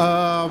 Hi.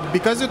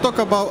 Because you talk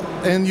about,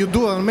 and you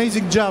do an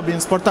amazing job in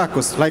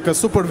Spartacus, like a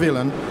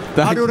supervillain.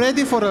 Are you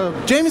ready for a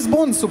James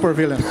Bond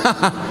supervillain?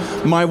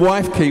 My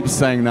wife keeps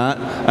saying that,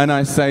 and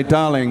I say,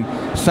 darling,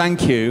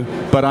 thank you,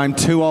 but I'm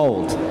too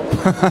old.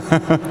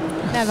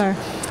 Never.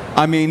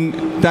 I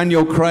mean,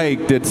 Daniel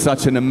Craig did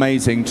such an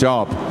amazing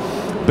job,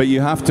 but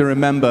you have to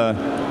remember,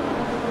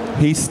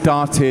 he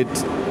started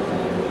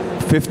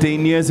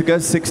 15 years ago,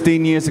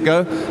 16 years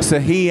ago, so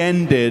he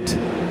ended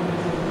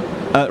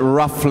at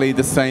roughly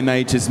the same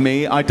age as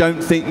me. I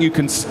don't think you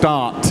can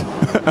start.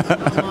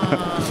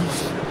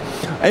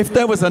 If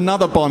there was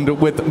another Bond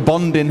with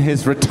Bond in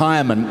his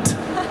retirement,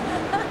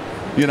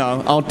 you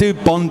know, I'll do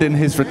Bond in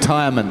his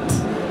retirement.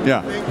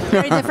 Yeah.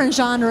 Very different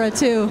genre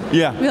too.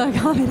 Yeah. We like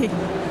comedy.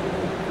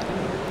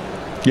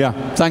 Yeah.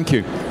 Thank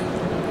you.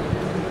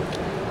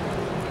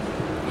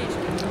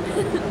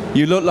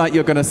 You look like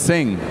you're going to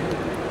sing.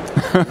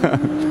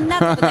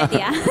 Not a good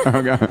idea.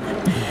 Okay.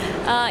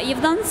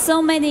 You've done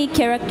so many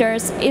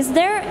characters. Is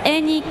there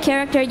any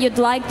character you'd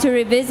like to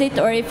revisit,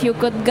 or if you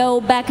could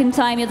go back in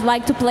time, you'd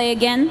like to play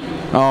again?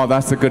 Oh,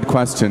 that's a good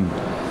question.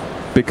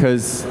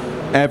 Because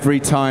every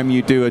time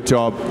you do a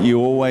job, you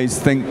always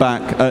think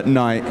back at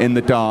night in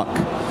the dark.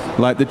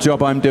 Like the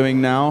job I'm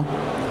doing now,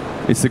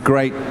 it's a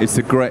great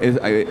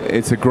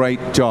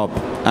job,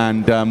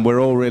 and we're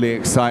all really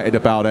excited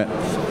about it.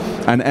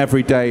 And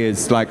every day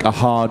is like a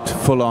hard,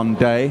 full-on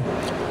day,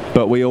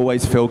 but we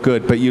always feel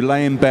good. But you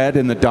lay in bed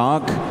in the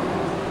dark,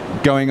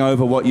 going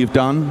over what you've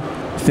done,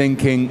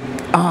 thinking,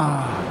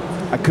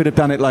 I could have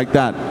done it like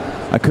that.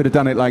 I could have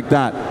done it like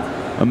that.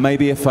 And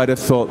maybe if I'd have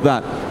thought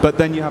that. But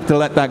then you have to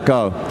let that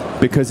go,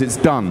 because it's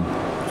done.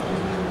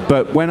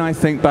 But when I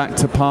think back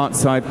to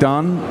parts I've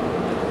done,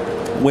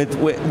 with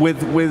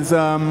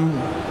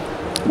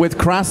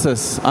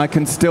Crassus, I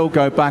can still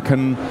go back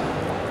and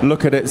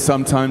look at it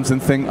sometimes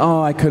and think,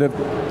 oh, I could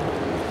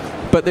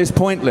have, but it's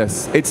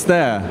pointless. It's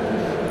there.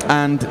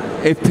 And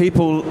if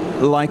people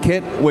like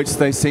it, which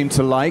they seem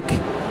to like,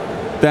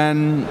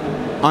 then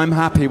I'm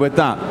happy with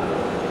that.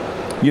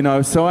 You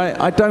know, so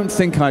I don't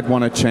think I'd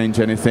want to change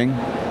anything.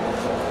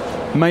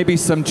 Maybe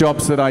some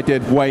jobs that I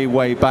did way,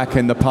 way back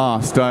in the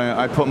past,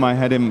 I put my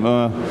head in,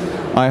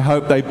 I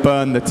hope they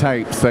burn the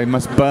tapes. They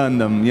must burn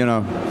them, you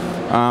know.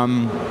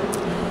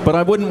 But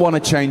I wouldn't want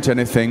to change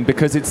anything,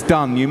 because it's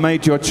done. You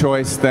made your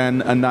choice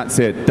then, and that's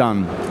it.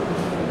 Done.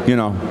 You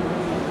know.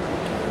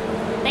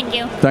 Thank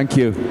you. Thank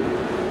you.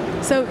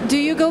 So, do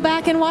you go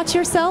back and watch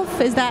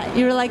yourself? Is that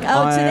you're like,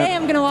 oh, today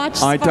I'm going to watch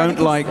Spartacus?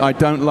 I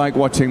don't like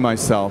watching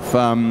myself.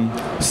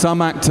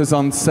 Some actors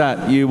on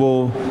set, you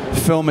will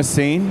film a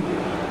scene,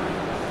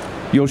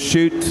 you'll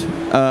shoot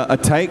a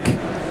take,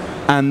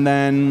 and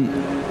then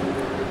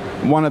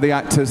one of the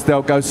actors,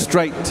 they'll go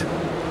straight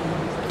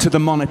to the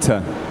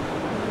monitor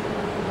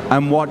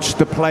and watch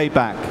the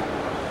playback.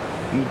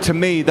 To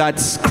me,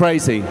 that's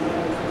crazy.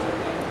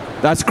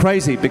 That's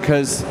crazy,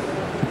 because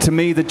to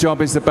me the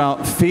job is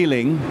about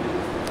feeling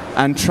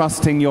and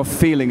trusting your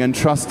feeling and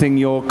trusting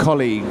your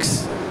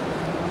colleagues.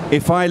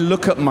 If I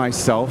look at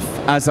myself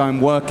as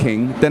I'm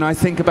working, then I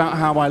think about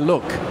how I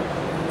look.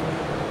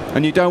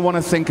 And you don't want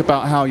to think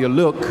about how you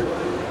look.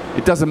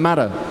 It doesn't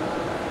matter,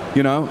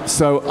 you know?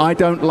 So I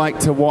don't like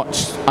to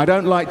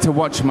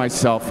watch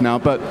myself now,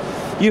 but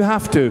you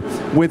have to.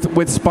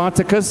 With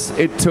Spartacus,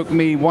 it took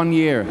me 1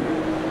 year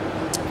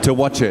to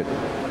watch it.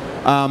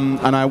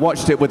 And I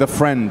watched it with a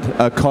friend,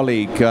 a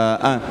colleague,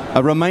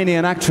 a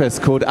Romanian actress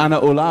called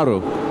Ana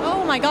Ularu.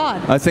 Oh my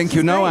God. I think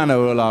you know Ana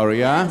Ularu,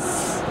 yeah?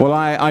 Yes. Well,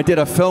 I did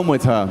a film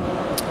with her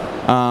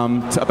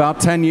about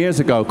 10 years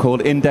ago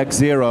called Index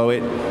Zero.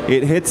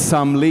 It hit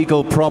some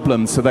legal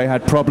problems, so they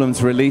had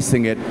problems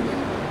releasing it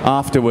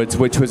afterwards,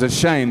 which was a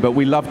shame, but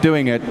we loved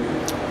doing it.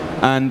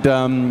 And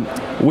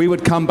we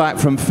would come back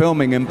from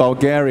filming in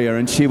Bulgaria,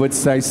 and she would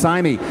say,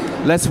 Simey,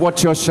 let's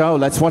watch your show,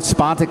 let's watch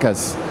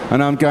Spartacus.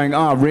 And I'm going,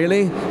 oh,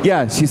 really?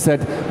 Yeah, she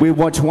said, we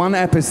watch one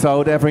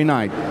episode every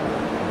night.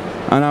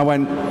 And I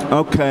went,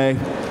 okay.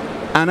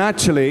 And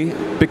actually,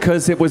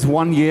 because it was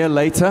 1 year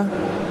later,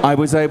 I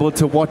was able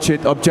to watch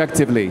it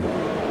objectively.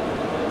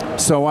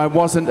 So I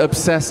wasn't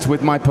obsessed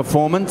with my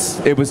performance,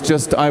 it was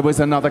just I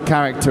was another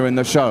character in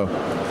the show.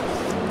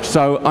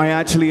 So I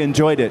actually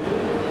enjoyed it.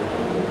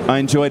 I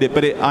enjoyed it,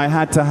 but I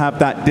had to have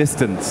that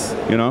distance,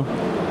 you know?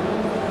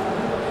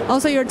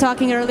 Also, you were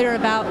talking earlier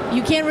about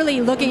you can't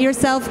really look at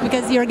yourself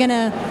because you're going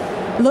to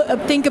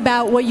think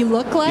about what you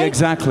look like.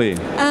 Exactly.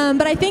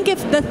 But I think if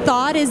the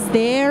thought is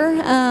there,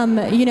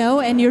 you know,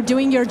 and you're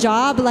doing your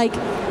job, like,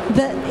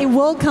 it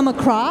will come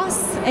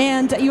across.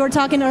 And you were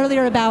talking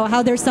earlier about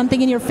how there's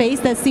something in your face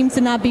that seems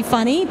to not be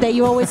funny, that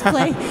you always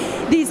play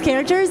these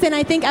characters. And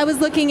I think I was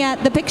looking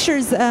at the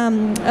pictures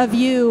of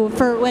you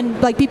for when,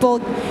 like,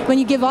 when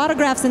you give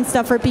autographs and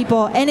stuff for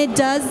people, and it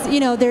does,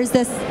 you know, there's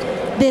this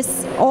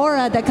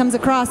aura that comes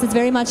across. It's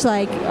very much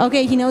like,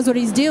 okay, he knows what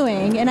he's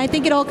doing. And I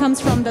think it all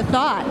comes from the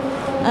thought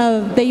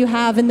that you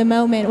have in the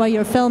moment while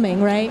you're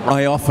filming, right?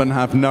 I often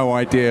have no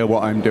idea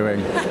what I'm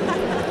doing.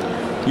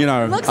 You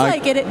know, looks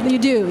like it. You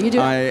do.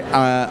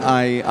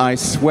 I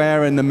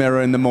swear in the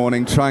mirror in the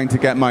morning, trying to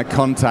get my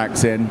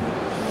contacts in.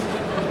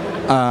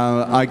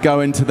 I go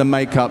into the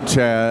makeup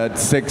chair at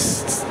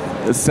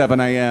 7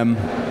 a.m.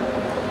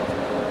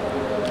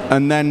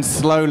 And then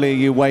slowly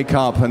you wake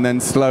up, and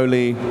then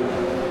slowly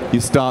you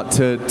start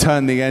to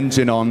turn the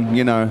engine on,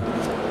 you know.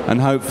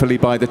 And hopefully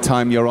by the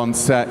time you're on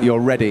set, you're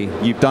ready.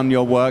 You've done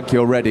your work,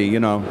 you're ready, you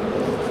know.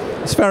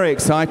 It's very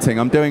exciting.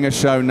 I'm doing a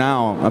show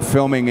now. I'm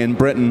filming in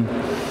Britain.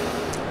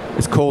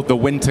 It's called The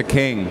Winter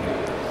King,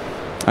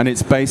 and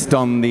it's based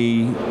on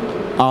the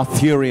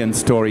Arthurian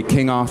story,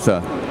 King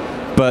Arthur.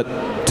 but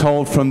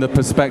told from the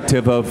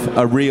perspective of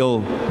a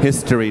real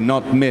history,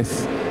 not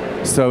myth.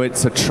 So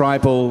it's a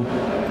tribal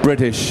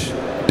British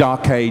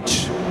Dark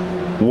Age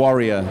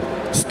warrior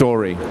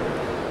story.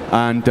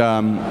 And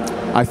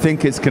I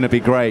think it's going to be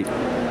great.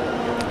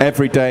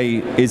 Every day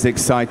is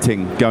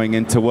exciting going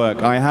into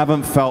work. I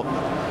haven't felt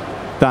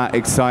that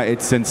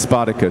excited since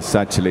Spartacus,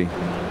 actually.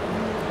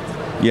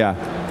 Yeah.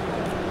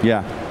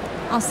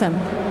 Awesome.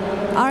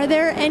 Are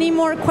there any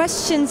more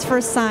questions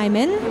for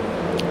Simon?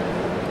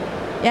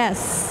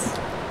 Yes.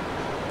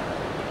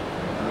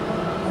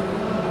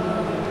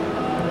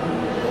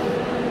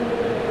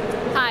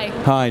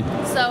 Hi.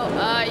 So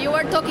you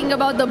were talking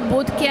about the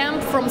boot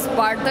camp from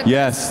Spartacus.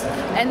 Yes.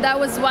 And I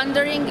was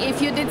wondering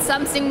if you did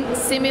something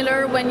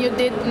similar when you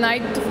did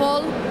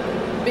Nightfall,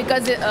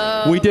 because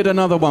we did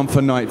another one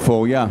for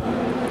Nightfall. Yeah.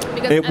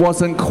 It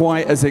wasn't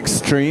quite as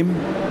extreme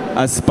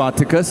as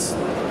Spartacus,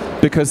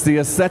 because the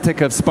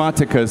aesthetic of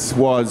Spartacus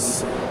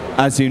was,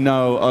 as you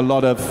know, a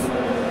lot of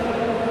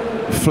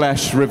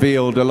flesh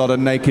revealed, a lot of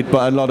naked,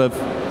 but a lot of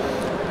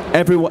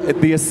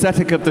the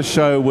aesthetic of the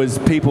show was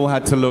people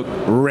had to look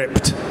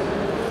ripped.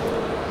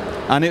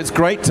 And it's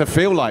great to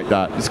feel like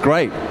that. It's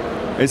great.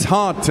 It's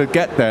hard to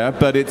get there,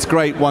 but it's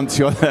great once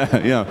you're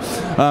there.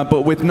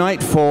 But with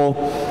Nightfall,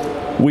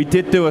 we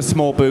did do a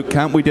small boot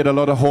camp. We did a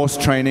lot of horse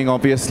training,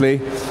 obviously.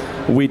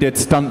 We did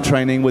stunt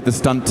training with the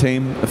stunt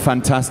team, a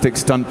fantastic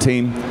stunt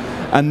team.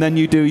 And then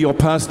you do your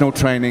personal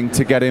training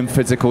to get in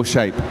physical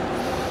shape.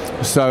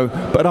 So,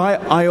 but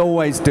I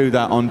always do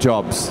that on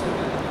jobs,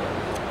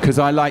 because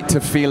I like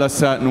to feel a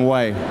certain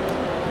way,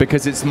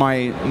 because it's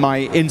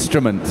my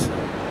instrument,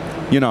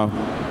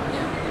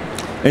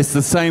 It's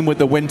the same with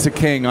the Winter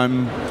King.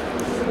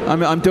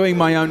 I'm doing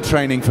my own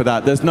training for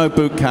that. There's no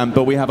boot camp,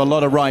 but we have a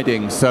lot of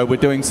riding, so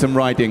we're doing some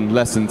riding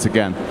lessons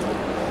again.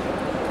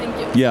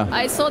 Thank you. Yeah.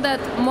 I saw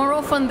that more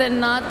often than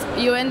not,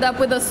 you end up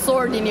with a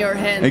sword in your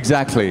hand.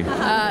 Exactly.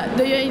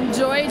 Do you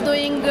enjoy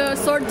doing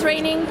sword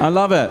training? I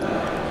love it.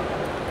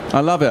 I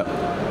love it.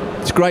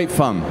 It's great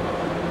fun.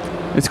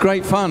 It's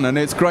great fun, and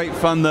it's great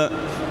fun that,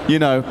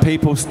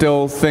 people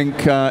still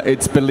think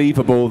it's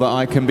believable that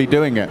I can be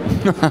doing it.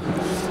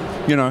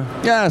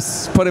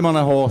 Yes, put him on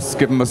a horse,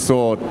 give him a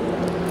sword.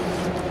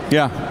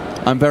 Yeah,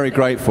 I'm very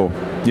grateful.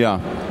 Yeah.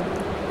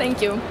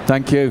 Thank you.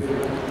 Thank you.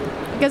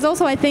 Because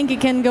also I think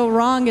it can go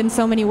wrong in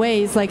so many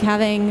ways, like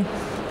having,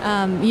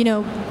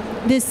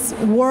 this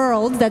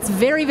world that's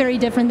very, very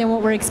different than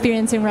what we're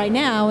experiencing right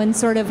now, and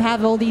sort of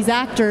have all these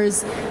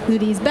actors do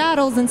these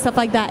battles and stuff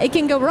like that. It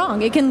can go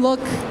wrong. It can look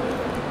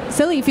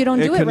silly if you don't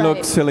do it right. It can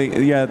look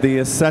silly. Yeah, the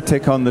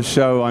aesthetic on the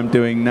show I'm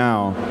doing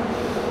now,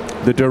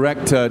 the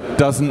director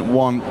doesn't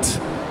want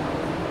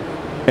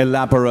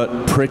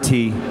elaborate,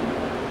 pretty,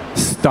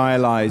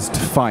 stylized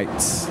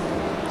fights.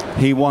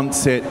 He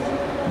wants it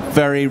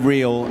very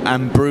real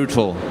and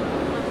brutal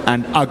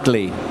and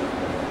ugly,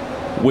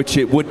 which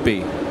it would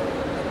be.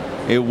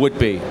 It would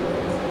be.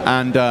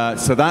 And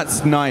so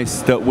that's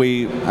nice that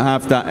we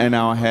have that in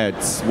our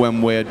heads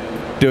when we're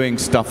doing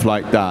stuff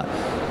like that.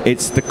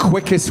 It's the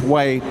quickest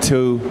way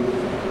to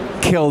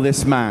kill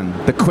this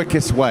man, the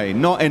quickest way,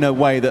 not in a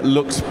way that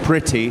looks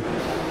pretty,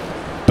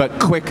 but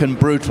quick and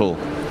brutal.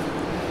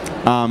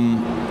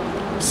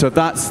 So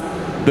that's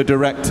the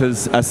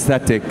director's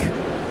aesthetic,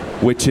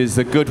 which is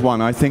a good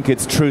one. I think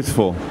it's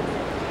truthful.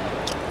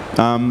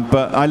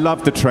 But I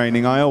love the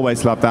training. I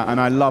always love that, and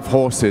I love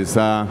horses.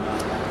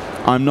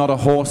 I'm not a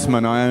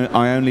horseman.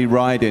 I only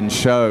ride in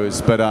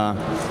shows, but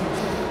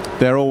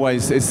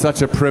it's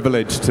such a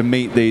privilege to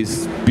meet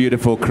these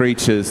beautiful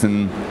creatures,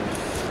 and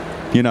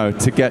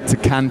to get to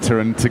canter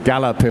and to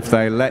gallop if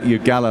they let you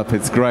gallop.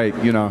 It's great.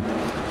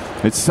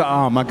 It's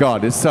oh my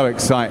God, it's so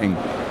exciting.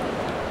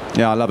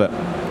 Yeah, I love it.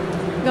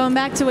 Going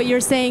back to what you're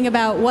saying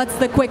about what's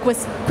the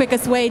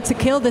quickest way to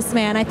kill this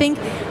man, I think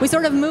we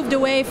sort of moved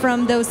away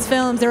from those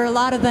films. There were a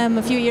lot of them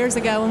a few years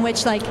ago in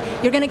which, like,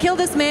 you're going to kill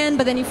this man,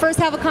 but then you first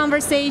have a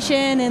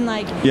conversation and,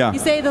 like, you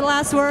say the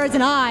last words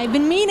and, I've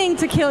been meaning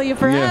to kill you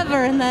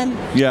forever, and then,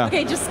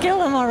 okay, just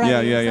kill him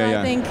already.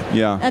 I think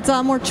that's a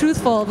lot more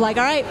truthful of, like,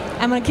 all right,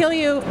 I'm going to kill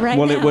you right now.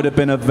 Well, it would have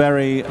been a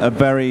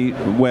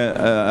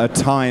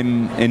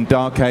time in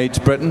Dark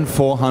Age Britain,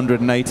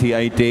 480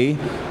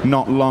 AD,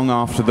 not long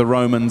after the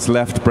Romans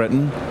left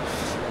Britain,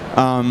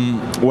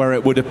 where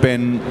it would have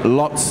been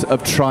lots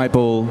of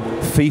tribal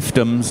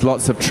fiefdoms,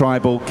 lots of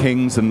tribal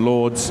kings and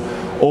lords,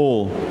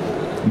 all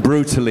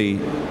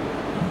brutally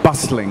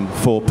bustling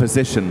for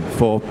position,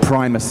 for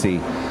primacy.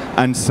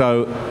 And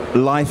so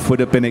life would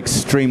have been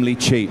extremely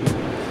cheap,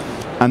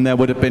 and there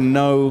would have been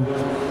no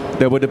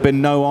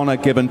honor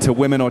given to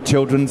women or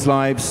children's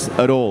lives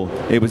at all.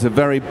 It was a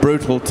very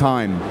brutal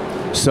time.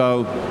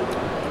 So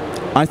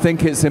I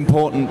think it's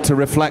important to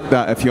reflect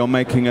that if you're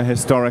making a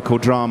historical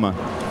drama,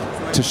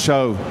 to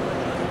show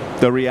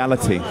the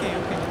reality,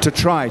 to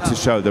try to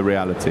show the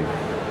reality.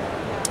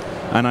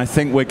 And I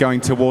think we're going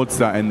towards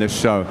that in this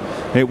show.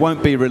 It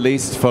won't be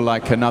released for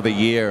like another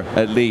year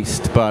at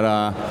least, but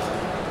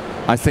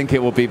I think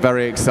it will be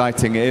very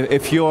exciting.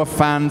 If you're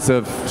fans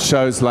of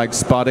shows like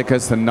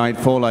Spartacus and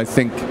Nightfall, I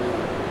think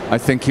I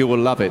think you will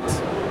love it.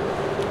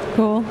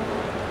 Cool.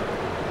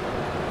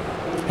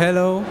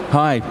 Hello.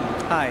 Hi.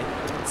 Hi.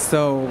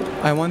 So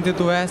I wanted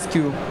to ask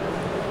you,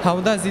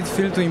 how does it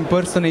feel to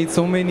impersonate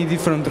so many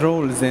different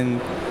roles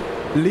and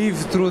live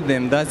through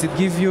them? Does it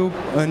give you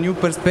a new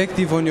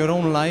perspective on your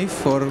own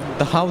life, or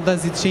how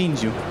does it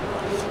change you?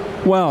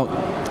 Well,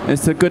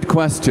 it's a good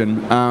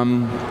question.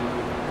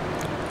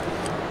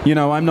 You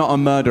know, I'm not a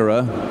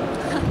murderer.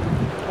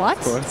 What?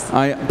 Of course.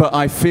 But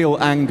I feel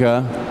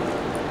anger.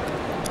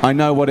 I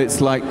know what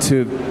it's like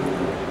to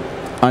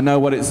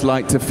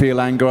feel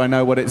anger. I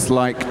know what it's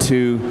like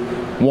to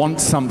want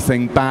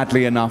something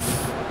badly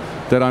enough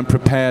that I'm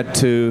prepared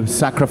to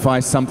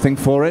sacrifice something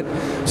for it.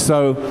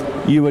 So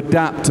you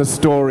adapt a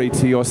story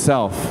to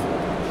yourself.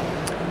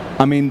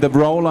 I mean, the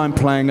role I'm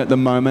playing at the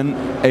moment,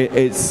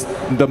 it's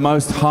the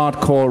most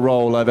hardcore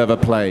role I've ever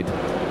played.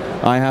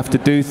 I have to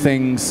do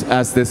things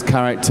as this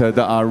character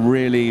that are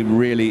really,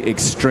 really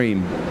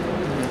extreme.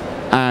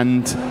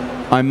 And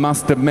I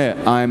must admit,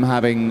 I'm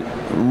having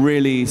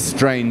really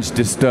strange,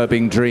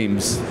 disturbing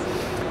dreams.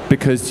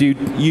 Because you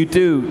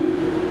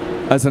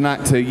do, as an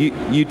actor,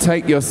 you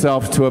take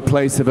yourself to a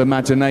place of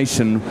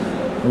imagination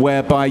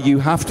whereby you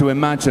have to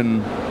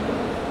imagine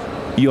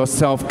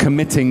yourself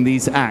committing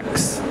these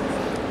acts.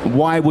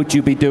 Why would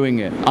you be doing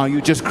it? Are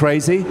you just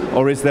crazy,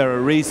 or is there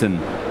a reason?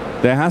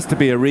 There has to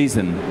be a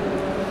reason.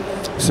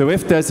 So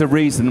if there's a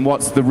reason,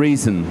 what's the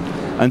reason?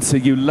 And so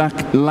you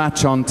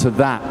latch on to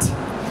that.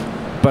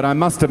 But I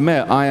must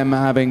admit, I am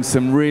having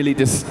some really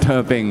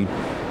disturbing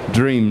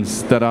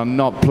dreams that are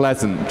not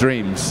pleasant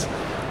dreams.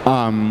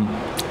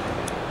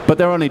 But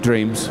they're only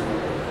dreams.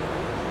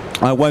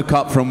 I woke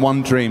up from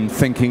one dream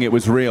thinking it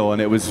was real,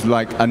 and it was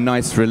like a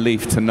nice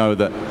relief to know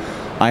that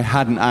I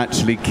hadn't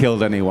actually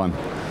killed anyone.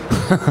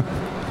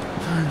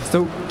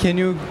 So can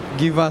you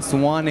give us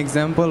one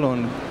example, or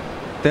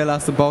tell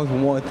us about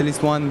at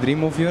least one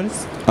dream of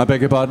yours? I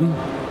beg your pardon?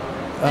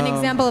 An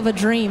example of a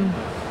dream.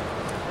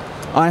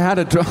 I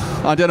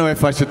don't know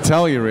if I should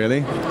tell you,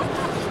 really.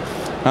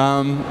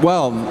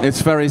 Well,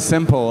 it's very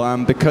simple.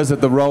 Because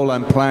of the role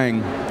I'm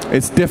playing,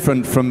 it's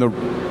different from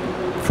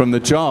the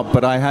job.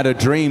 But I had a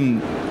dream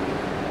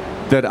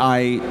that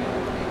I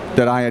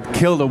had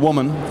killed a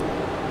woman,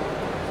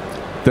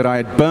 that I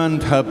had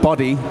burned her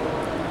body,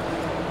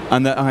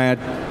 and that I had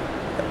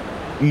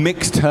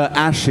mixed her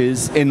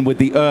ashes in with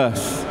the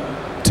earth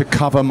to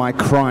cover my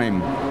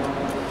crime.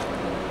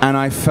 And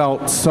I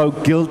felt so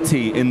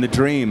guilty in the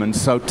dream and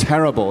so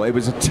terrible. It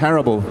was a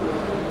terrible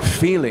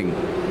feeling.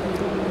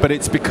 But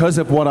it's because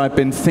of what I've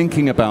been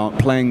thinking about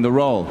playing the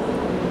role.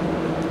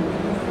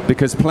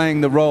 Because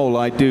playing the role,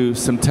 I do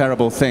some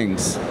terrible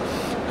things.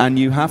 And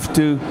you have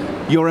to,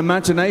 your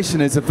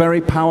imagination is a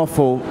very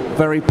powerful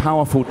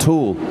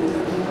tool.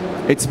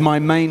 It's my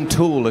main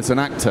tool as an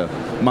actor,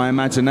 my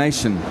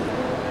imagination.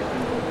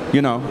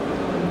 You know,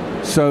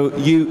 so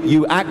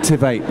you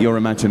activate your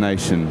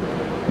imagination.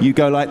 You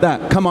go like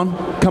that, come on,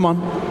 come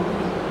on.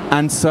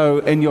 And so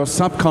in your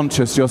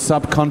subconscious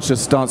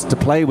starts to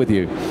play with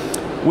you,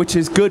 which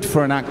is good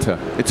for an actor.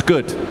 It's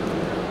good,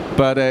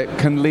 but it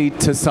can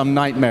lead to some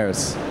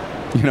nightmares,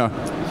 you know.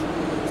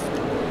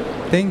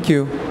 Thank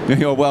you.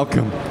 You're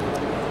welcome.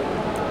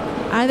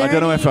 I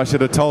don't know if I should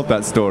have told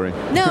that story.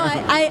 No,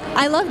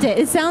 I loved it.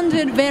 It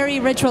sounded very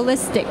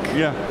ritualistic.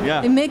 Yeah,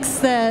 yeah. It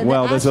mixed the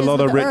well, there's a lot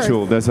of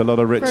ritual. There's a lot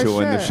of ritual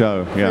in the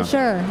show. Yeah. For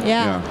sure,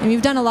 yeah. And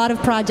you've done a lot of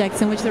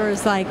projects in which there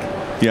was like,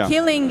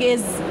 killing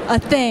is a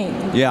thing.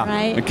 Yeah,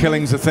 right? The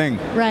killing's a thing.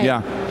 Right.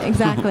 Yeah.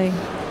 Exactly.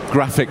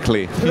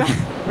 Graphically.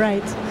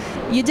 Right.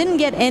 You didn't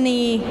get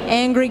any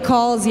angry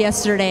calls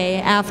yesterday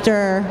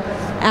after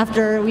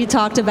we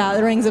talked about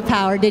the Rings of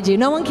Power, did you?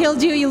 No one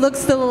killed you. You look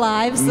still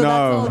alive, so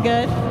that's all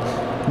good.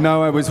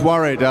 No, I was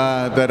worried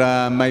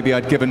that maybe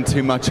I'd given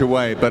too much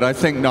away, but I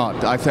think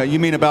not. You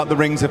mean about the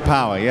Rings of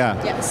Power, yeah?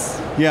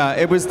 Yes. Yeah,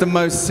 it was the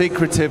most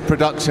secretive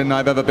production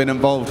I've ever been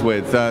involved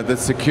with. The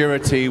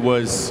security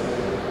was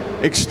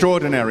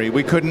extraordinary.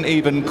 We couldn't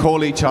even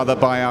call each other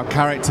by our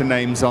character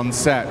names on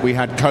set. We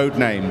had code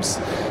names.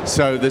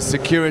 So the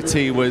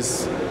security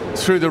was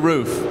through the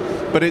roof.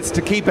 But it's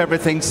to keep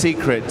everything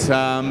secret.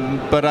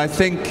 But I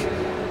think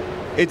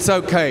it's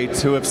okay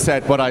to have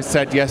said what I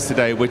said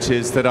yesterday, which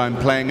is that I'm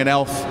playing an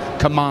elf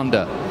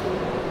commander.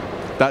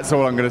 That's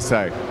all I'm going to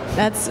say.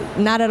 That's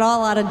not at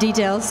all out of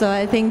detail, so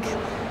I think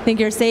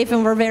you're safe,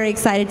 and we're very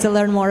excited to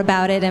learn more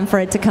about it and for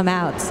it to come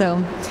out.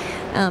 So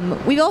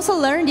we also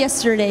learned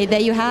yesterday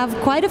that you have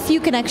quite a few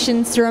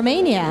connections to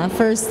Romania,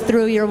 first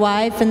through your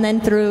wife and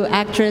then through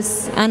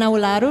actress Ana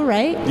Ularu,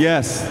 right?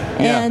 Yes.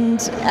 And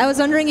I was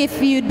wondering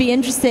if you'd be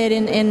interested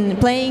in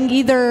playing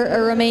either a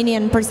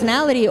Romanian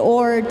personality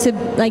or to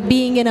like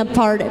being in a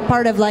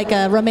part of like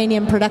a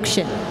Romanian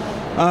production.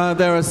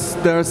 There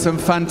are some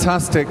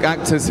fantastic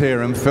actors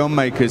here and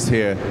filmmakers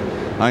here.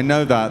 I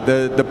know that.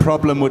 The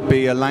problem would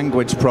be a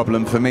language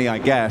problem for me, I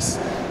guess.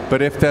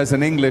 But if there's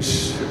an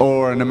English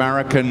or an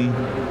American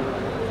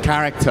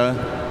character,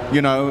 you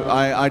know,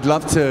 I'd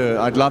love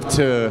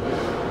to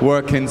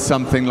work in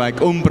something like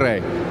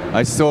Umbre.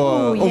 I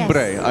saw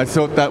Umbre. I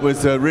thought that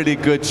was a really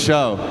good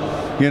show.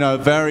 You know,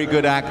 very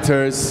good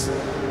actors,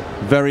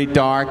 very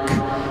dark,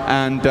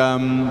 and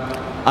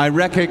I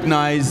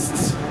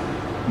recognized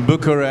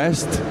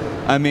Bucharest.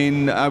 I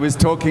mean, I was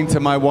talking to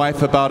my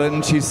wife about it,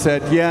 and she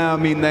said, yeah, I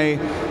mean,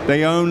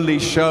 they only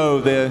show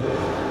the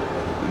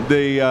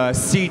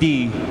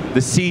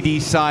seedy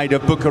side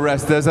of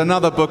Bucharest. There's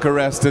another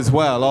Bucharest as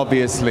well,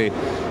 obviously,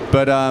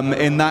 but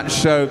in that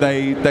show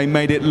they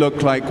made it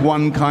look like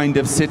one kind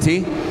of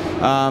city.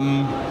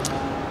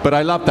 But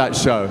I love that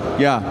show,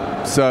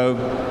 yeah. So,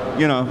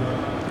 you know,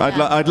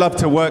 I'd love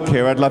to work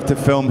here. I'd love to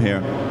film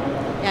here.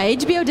 Yeah,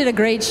 HBO did a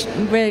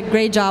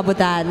great job with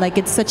that. Like,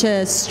 it's such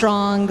a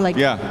strong, like,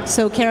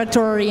 so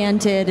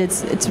character-oriented.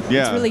 It's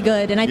really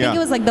good. And I think it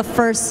was like the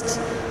first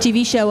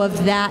TV show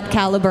of that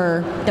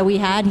caliber that we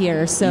had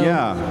here. So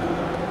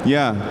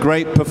yeah,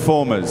 great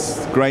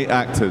performers, great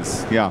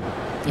actors. Yeah.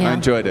 I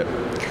enjoyed it.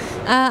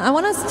 I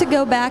want us to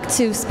go back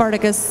to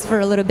Spartacus for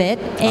a little bit,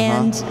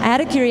 and I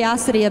had a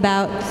curiosity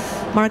about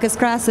Marcus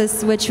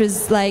Crassus, which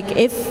was like,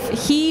 if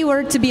he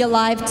were to be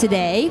alive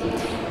today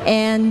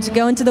and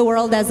go into the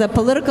world as a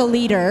political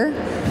leader,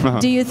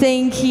 do you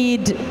think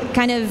he'd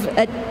kind of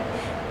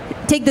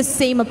take the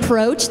same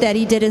approach that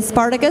he did in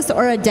Spartacus,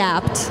 or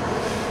adapt?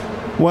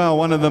 Well,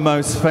 one of the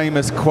most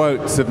famous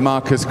quotes of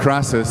Marcus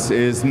Crassus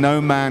is, "No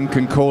man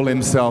can call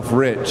himself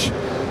rich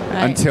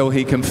until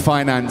he can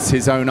finance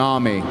his own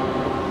army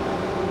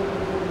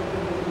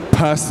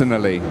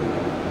personally,"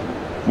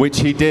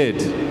 which he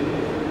did.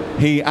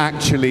 He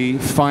actually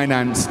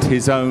financed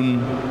his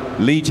own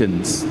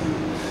legions.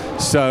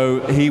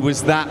 So he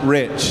was that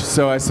rich.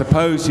 So I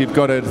suppose you've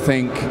got to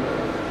think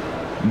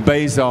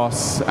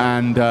Bezos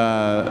and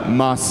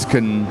Musk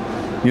and,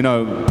 you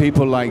know,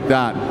 people like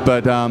that.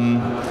 But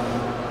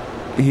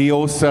he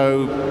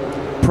also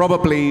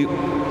probably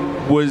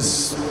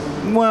was,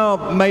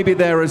 well, maybe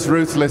they're as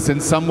ruthless in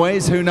some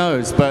ways, who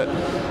knows. But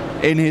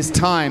in his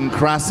time,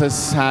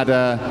 Crassus had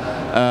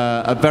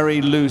a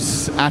very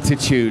loose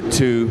attitude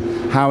to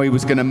how he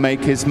was going to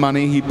make his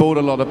money. He bought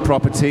a lot of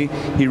property.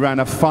 He ran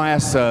a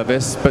fire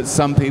service, but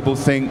some people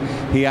think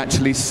he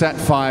actually set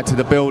fire to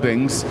the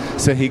buildings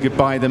so he could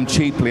buy them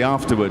cheaply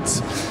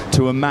afterwards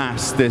to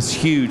amass this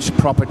huge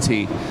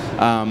property,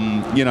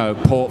 you know,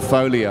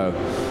 portfolio.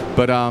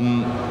 But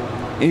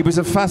he was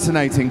a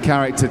fascinating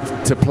character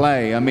to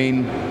play. I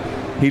mean,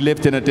 he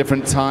lived in a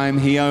different time.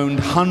 He owned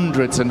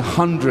hundreds and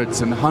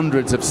hundreds and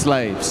hundreds of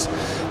slaves.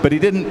 But he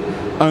didn't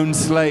own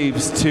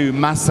slaves to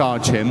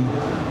massage him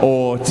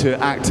or to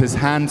act as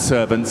hand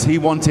servants. He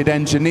wanted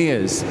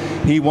engineers.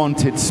 He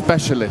wanted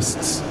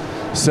specialists.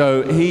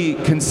 So he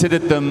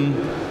considered them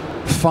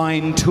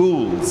fine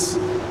tools.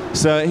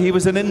 So he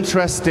was an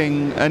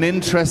interesting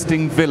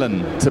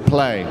villain to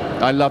play.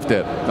 I loved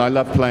it. I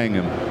loved playing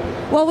him.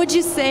 What would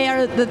you say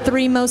are the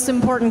 3 most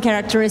important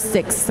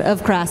characteristics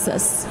of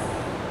Crassus?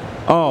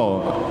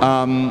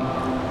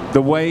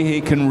 The way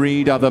he can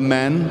read other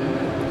men,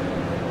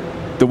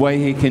 the way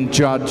he can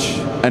judge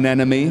an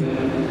enemy,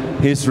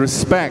 his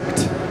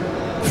respect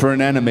for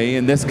an enemy,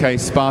 in this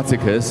case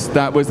Spartacus.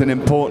 That was an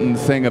important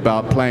thing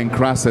about playing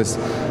Crassus,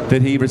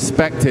 that he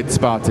respected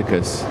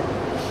Spartacus.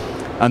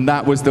 And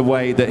that was the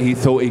way that he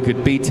thought he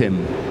could beat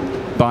him,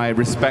 by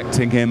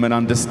respecting him and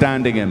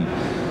understanding him.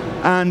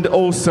 And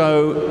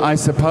also, I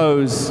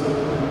suppose,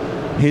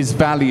 his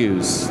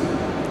values.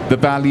 The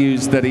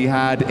values that he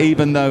had,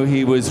 even though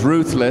he was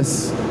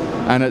ruthless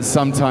and at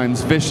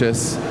sometimes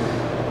vicious,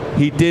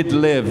 he did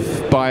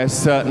live by a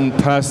certain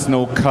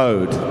personal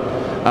code.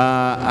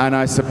 And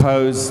I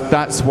suppose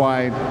that's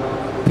why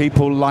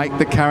people like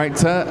the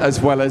character as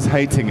well as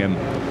hating him,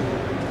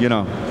 you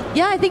know.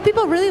 Yeah, I think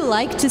people really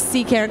like to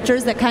see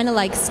characters that kind of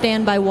like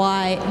stand by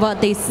what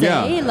they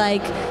say,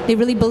 like they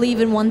really believe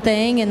in one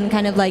thing and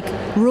kind of like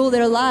rule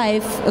their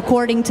life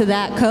according to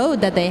that code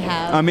that they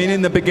have. I mean,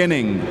 in the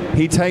beginning,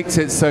 he takes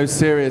it so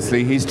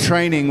seriously. He's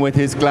training with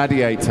his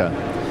gladiator,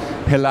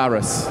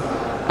 Hilarus,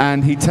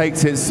 and he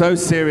takes it so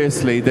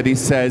seriously that he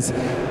says,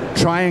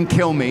 "Try and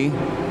kill me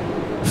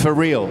for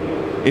real.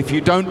 If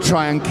you don't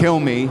try and kill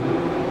me,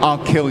 I'll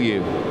kill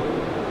you.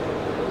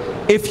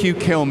 If you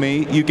kill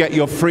me, you get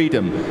your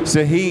freedom."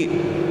 So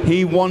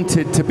he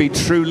wanted to be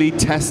truly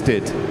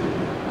tested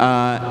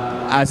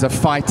as a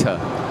fighter.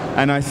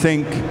 And I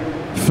think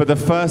for the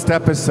first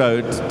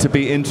episode to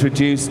be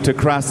introduced to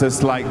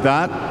Crassus like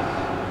that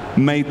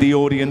made the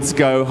audience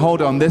go,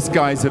 hold on, this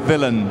guy's a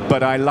villain,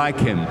 but I like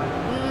him.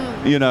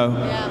 You know,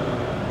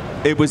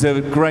 it was a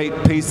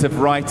great piece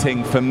of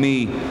writing for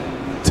me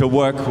to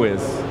work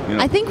with. You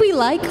know? I think we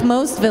like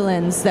most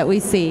villains that we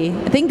see.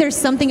 I think there's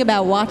something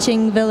about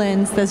watching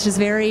villains that's just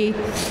very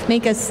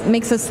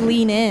makes us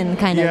lean in,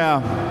 kind of.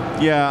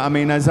 Yeah. I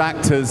mean, as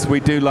actors, we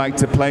do like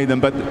to play them,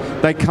 but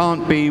they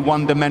can't be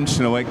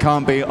one-dimensional. It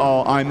can't be,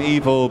 oh, I'm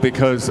evil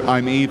because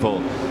I'm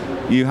evil.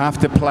 You have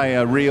to play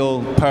a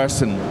real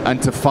person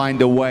and to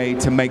find a way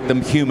to make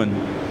them human.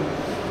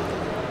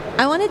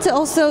 I wanted to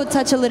also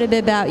touch a little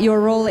bit about your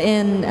role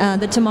in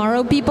The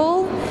Tomorrow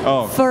People.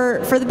 Oh.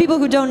 For the people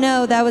who don't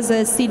know, that was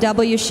a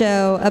CW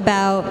show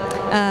about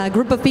a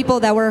group of people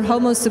that were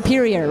Homo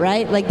superior,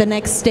 right? Like the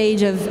next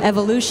stage of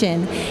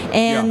evolution.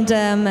 And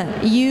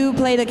you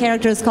played a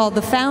character that's called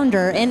the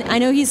Founder, and I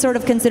know he's sort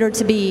of considered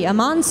to be a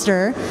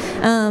monster,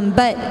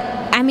 but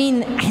I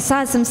mean, I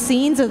saw some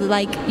scenes of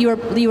like you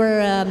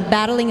were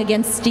battling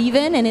against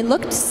Steven, and it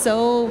looked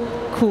so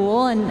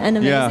cool and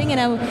amazing. And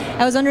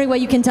I was wondering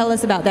what you can tell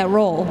us about that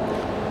role.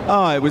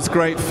 Oh, it was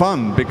great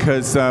fun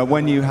because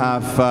when you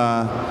have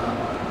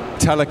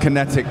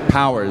telekinetic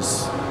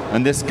powers,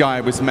 and this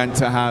guy was meant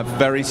to have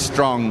very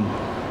strong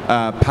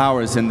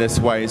powers in this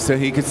way, so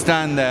he could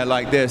stand there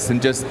like this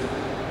and just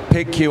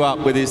pick you up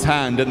with his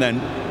hand and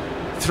then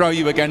throw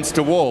you against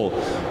a wall.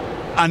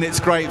 And it's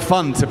great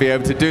fun to be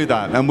able to do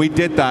that. And we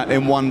did that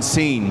in one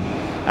scene.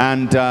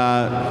 And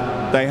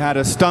they had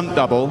a stunt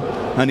double,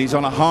 and he's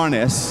on a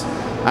harness.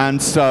 And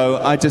so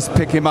I just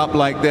pick him up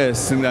like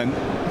this, and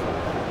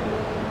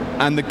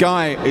the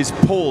guy is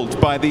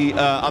pulled by the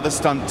other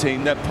stunt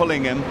team. They're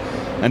pulling him,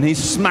 and he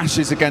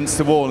smashes against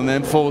the wall and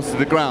then falls to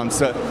the ground.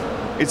 So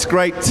it's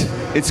great.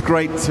 It's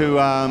great to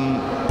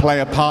play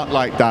a part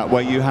like that,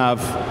 where you have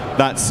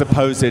that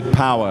supposed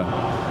power,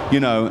 you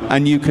know,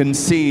 and you can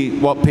see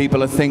what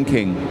people are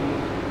thinking.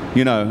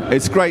 You know,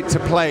 it's great to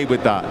play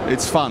with that.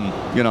 It's fun,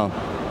 you know.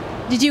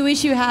 Did you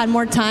wish you had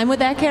more time with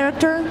that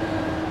character?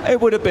 It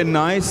would have been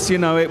nice, you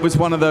know. It was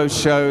one of those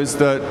shows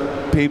that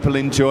people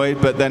enjoyed,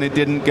 but then it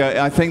didn't go.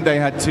 I think they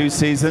had 2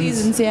 seasons.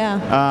 Seasons,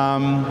 yeah.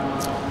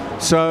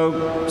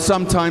 So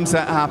sometimes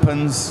that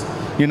happens.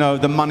 You know,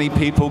 the money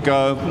people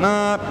go,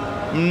 nah,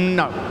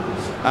 no,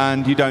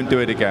 and you don't do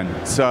it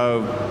again.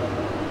 So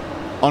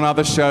on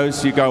other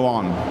shows, you go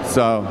on.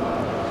 So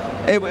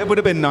it would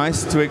have been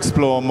nice to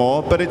explore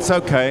more, but it's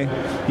okay.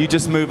 You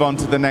just move on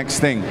to the next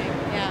thing.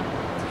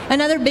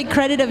 Another big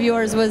credit of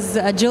yours was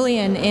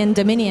Julian in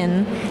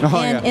Dominion.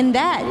 And in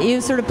that, you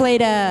sort of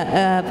played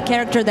a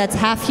character that's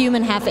half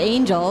human, half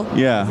angel.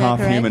 Yeah, half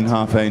human,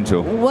 half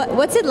angel.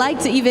 What's it like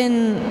to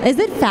even, is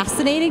it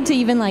fascinating to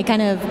even like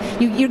kind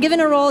of, you're given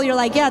a role, you're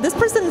like, yeah, this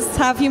person's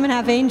half human,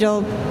 half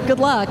angel, good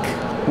luck.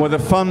 Well, the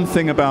fun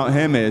thing about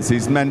him is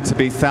he's meant to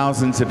be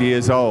thousands of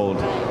years old,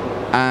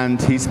 and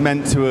he's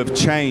meant to have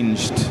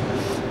changed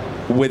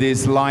with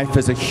his life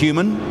as a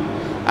human.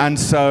 And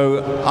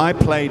so I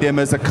played him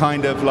as a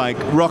kind of like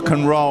rock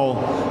and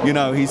roll, you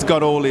know. He's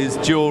got all his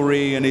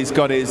jewelry, and he's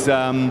got his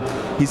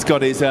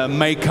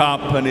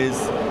makeup and his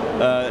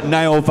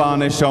nail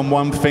varnish on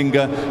one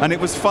finger, and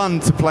it was fun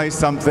to play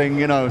something,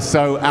 you know,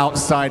 so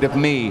outside of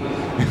me,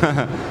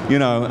 you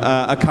know,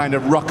 a kind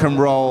of rock and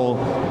roll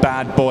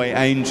bad boy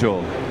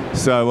angel.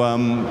 So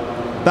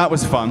that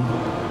was fun.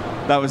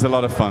 That was a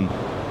lot of fun.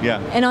 Yeah.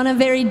 And on a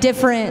very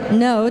different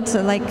note,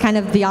 like kind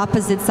of the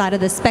opposite side of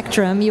the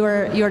spectrum, you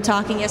were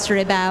talking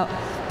yesterday about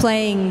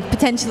playing,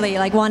 potentially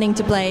like wanting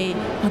to play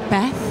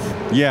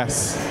Macbeth.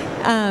 Yes.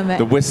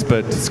 The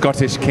whispered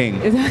Scottish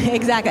king.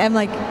 Exactly. I'm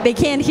like, they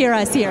can't hear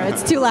us here.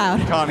 It's too loud.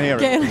 Can't hear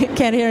it.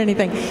 Can't hear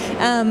anything.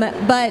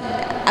 But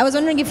I was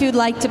wondering if you'd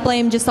like to play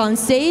him just on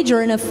stage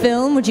or in a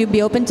film. Would you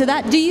be open to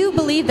that? Do you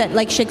believe that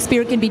like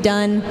Shakespeare can be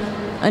done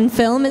on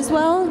film as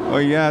well?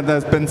 Well, yeah,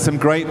 there's been some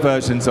great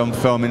versions on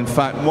film. In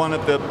fact, one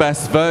of the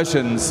best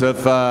versions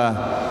of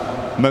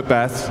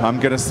Macbeth, I'm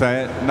going to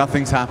say it,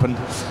 nothing's happened.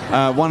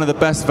 One of the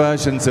best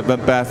versions of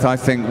Macbeth, I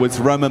think, was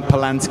Roman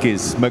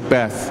Polanski's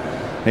Macbeth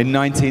in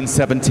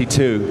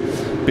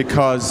 1972,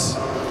 because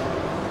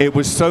it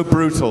was so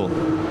brutal,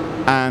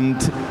 and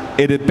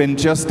it had been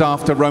just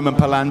after Roman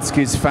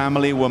Polanski's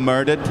family were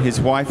murdered. His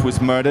wife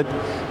was murdered,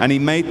 and he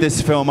made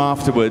this film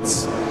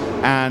afterwards,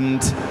 and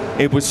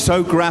it was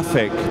so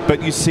graphic.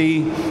 But you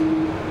see,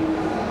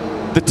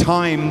 the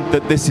time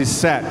that this is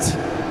set,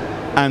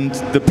 and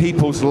the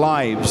people's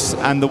lives,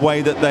 and the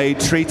way that they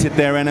treated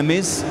their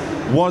enemies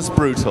was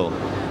brutal.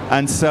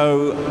 And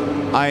so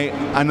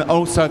and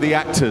also the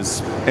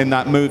actors in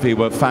that movie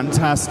were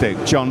fantastic.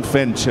 John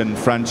Finch and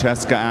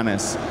Francesca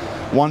Annis,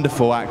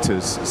 wonderful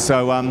actors.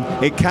 So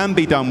it can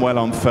be done well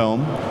on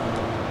film,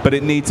 but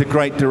it needs a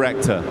great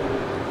director.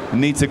 It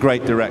needs a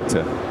great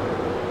director.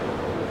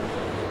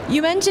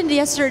 You mentioned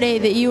yesterday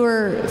that you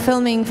were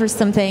filming for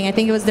something. I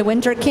think it was The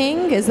Winter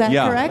King. Is that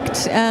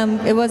correct?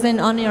 It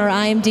wasn't on your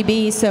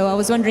IMDb, so I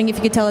was wondering if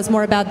you could tell us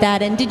more about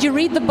that. And did you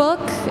read the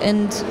book?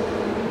 And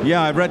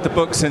yeah, I read the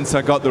book since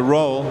I got the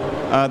role.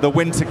 The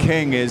Winter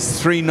King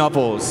is 3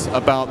 novels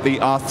about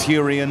the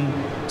Arthurian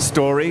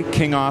story,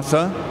 King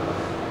Arthur,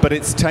 but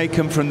it's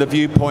taken from the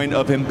viewpoint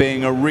of him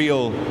being a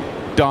real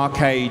Dark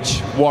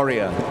Age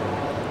warrior.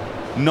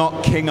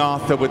 Not King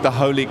Arthur with the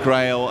Holy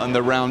Grail and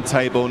the Round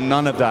Table,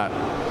 none of that.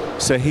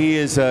 So he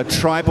is a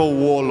tribal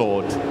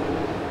warlord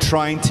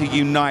trying to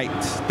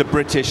unite the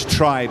British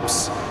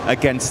tribes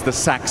against the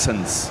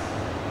Saxons.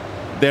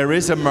 There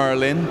is a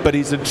Merlin, but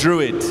he's a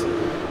druid.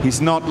 He's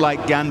not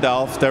like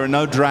Gandalf. There are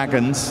no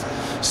dragons.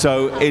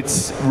 So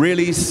it's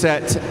really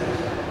set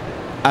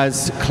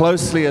as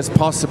closely as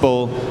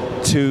possible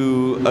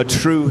to a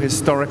true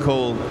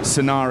historical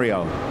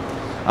scenario.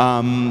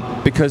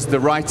 Because the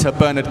writer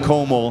Bernard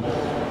Cornwell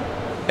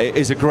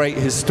is a great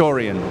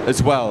historian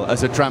as well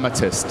as a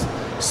dramatist.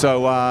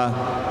 So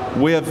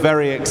we are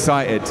very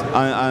excited.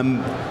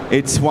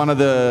 It's one of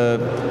the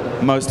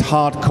most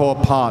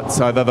hardcore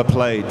parts I've ever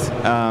played.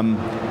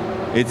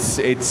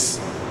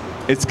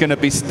 It's going to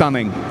be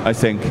stunning, I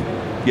think.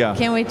 Yeah.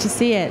 Can't wait to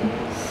see it.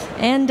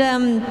 And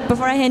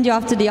before I hand you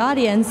off to the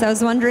audience, I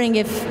was wondering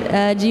if,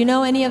 do you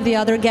know any of the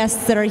other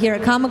guests that are here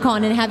at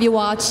Comic-Con, and have you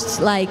watched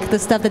like the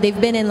stuff that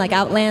they've been in, like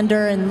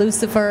Outlander and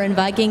Lucifer and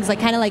Vikings, like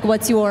kind of like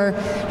what's your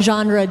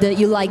genre that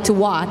you like to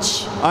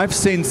watch? I've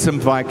seen some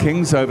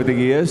Vikings over the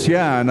years,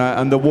 yeah,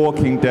 and The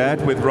Walking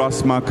Dead with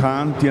Ross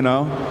Marquand, you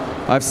know.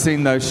 I've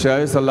seen those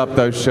shows, I love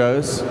those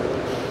shows.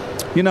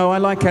 You know, I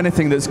like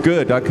anything that's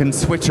good. I can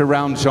switch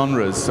around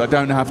genres. I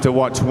don't have to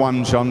watch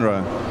one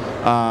genre.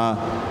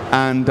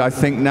 And I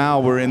think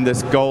now we're in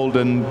this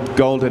golden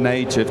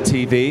age of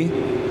TV,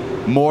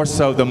 more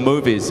so than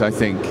movies, I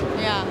think.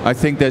 Yeah. I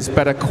think there's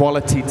better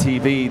quality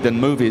TV than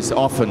movies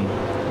often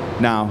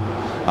now.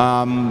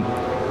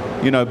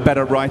 You know,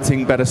 better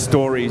writing, better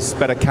stories,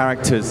 better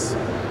characters.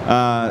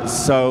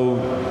 So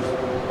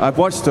I've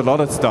watched a lot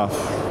of stuff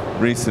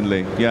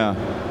recently, yeah.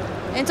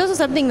 And it's also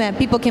something that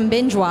people can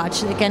binge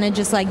watch. They kind of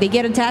just like, they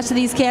get attached to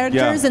these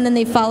characters, and then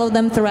they follow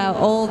them throughout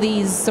all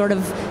these sort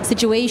of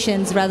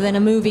situations, rather than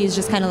a movie is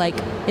just kind of like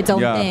its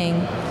own thing.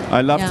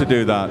 I love to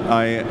do that.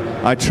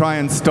 I try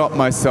and stop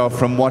myself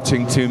from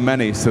watching too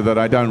many so that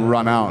I don't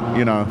run out,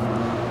 you know.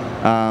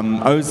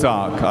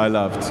 Ozark I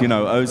loved, you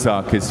know,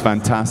 Ozark is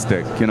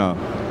fantastic, you know.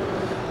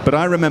 But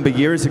I remember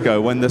years ago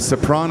when The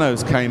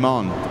Sopranos came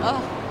on.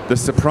 Oh. The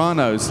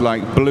Sopranos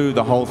like blew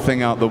the whole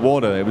thing out the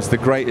water. It was the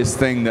greatest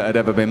thing that had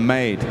ever been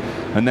made.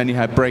 And then you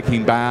had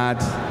Breaking Bad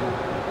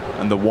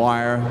and The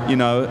Wire, you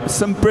know,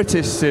 some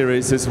British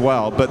series as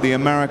well, but the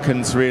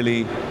Americans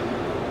really,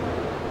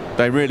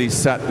 they really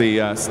set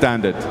the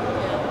standard.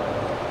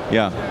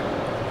 Yeah.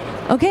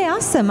 Okay,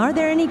 awesome. Are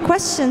there any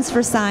questions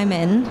for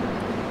Simon?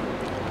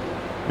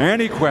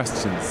 Any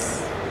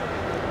questions?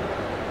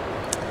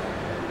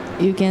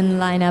 You can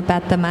line up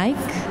at the mic.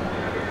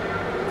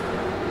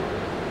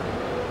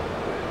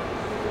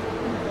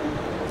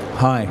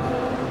 Hi.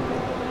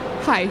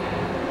 Hi.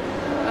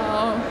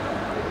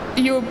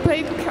 You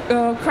played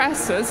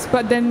Crassus,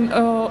 but then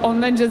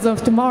on Legends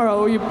of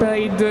Tomorrow you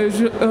played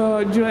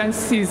Julius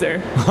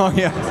Caesar. Oh,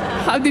 yeah.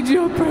 How did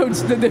you approach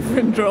the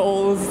different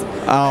roles?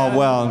 Oh,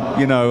 well,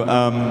 you know,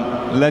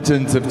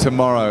 Legends of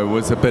Tomorrow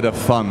was a bit of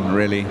fun,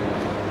 really.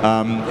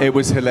 It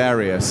was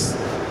hilarious.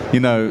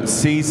 You know,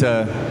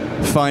 Caesar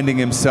finding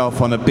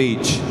himself on a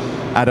beach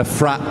at a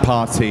frat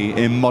party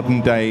in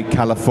modern-day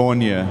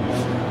California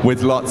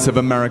with lots of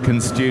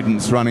American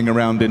students running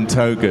around in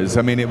togas.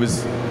 I mean, it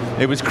was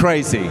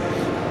crazy.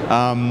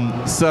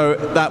 So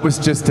that was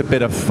just a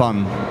bit of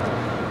fun.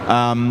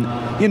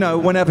 You know,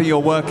 whenever you're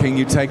working,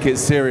 you take it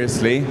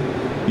seriously.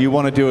 You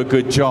want to do a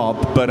good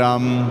job, but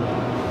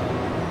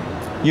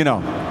you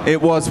know,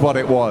 it was what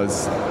it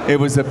was. It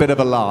was a bit of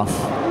a laugh.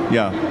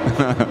 Yeah.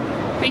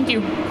 Thank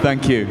you.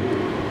 Thank you.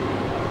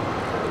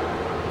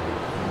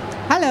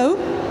 Hello.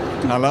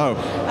 Hello.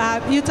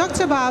 You talked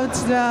about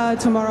the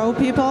Tomorrow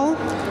people,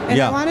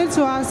 and I wanted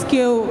to ask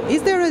you,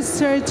 is there a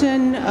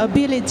certain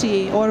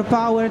ability or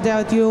power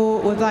that you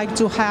would like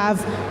to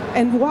have,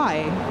 and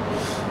why?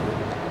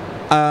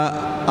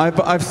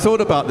 I've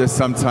thought about this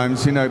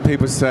sometimes. You know,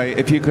 people say,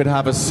 if you could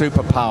have a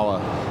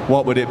superpower,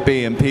 what would it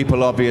be? And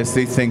people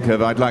obviously think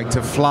of, I'd like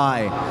to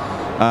fly,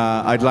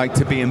 I'd like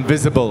to be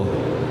invisible,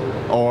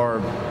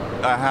 or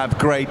have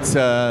great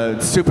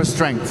super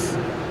strength.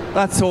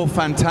 That's all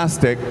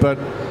fantastic, but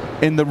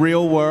in the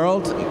real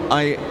world,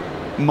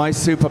 my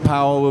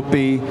superpower would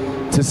be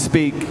to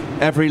speak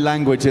every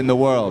language in the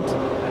world.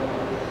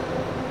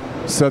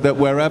 So that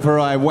wherever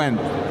I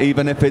went,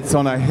 even if it's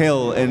on a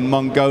hill in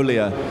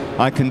Mongolia,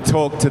 I can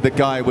talk to the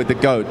guy with the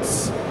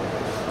goats.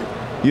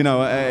 You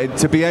know,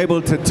 to be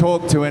able to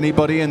talk to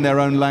anybody in their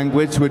own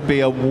language would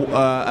be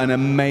an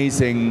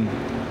amazing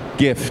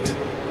gift,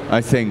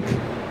 I think,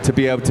 to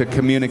be able to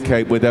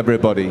communicate with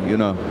everybody, you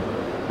know.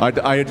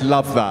 I'd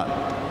love that.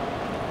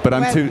 But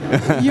I'm too...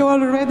 You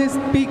already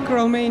speak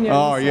Romanian.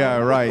 Oh, yeah,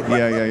 right.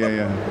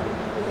 Yeah.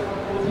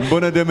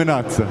 Bună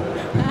dimineața.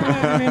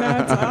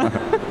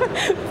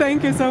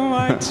 Thank you so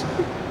much.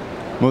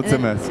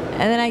 Mulțumesc.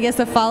 And then I guess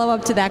a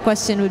follow-up to that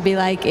question would be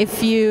like,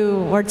 if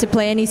you were to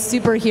play any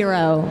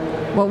superhero,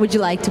 what would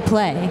you like to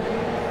play?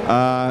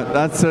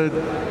 That's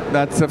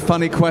a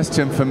funny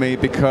question for me,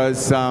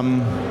 because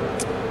I'm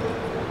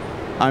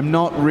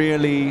not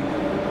really...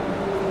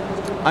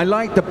 I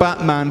like the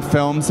Batman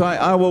films.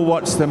 I will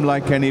watch them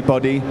like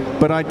anybody,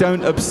 but I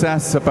don't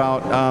obsess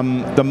about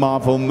the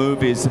Marvel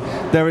movies.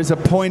 There is a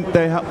point,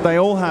 they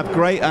all have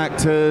great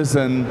actors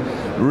and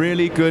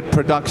really good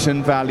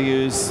production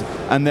values,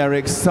 and they're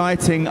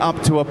exciting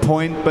up to a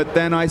point, but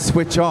then I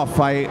switch off.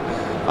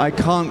 I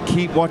can't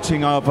keep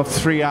watching over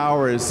 3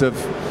 hours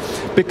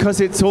because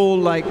it's all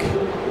like,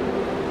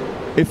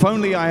 if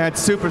only I had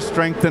super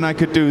strength and I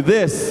could do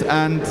this,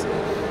 and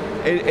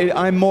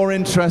I'm more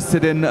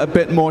interested in a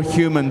bit more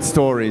human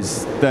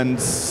stories than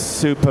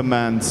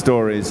Superman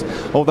stories.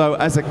 Although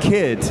as a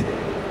kid,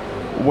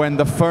 when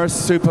the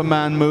first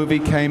Superman movie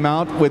came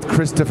out with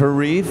Christopher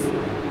Reeve,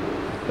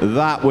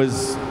 that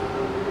was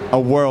a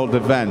world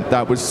event.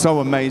 That was so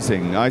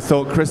amazing. I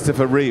thought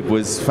Christopher Reeve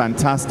was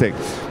fantastic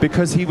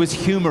because he was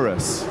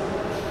humorous.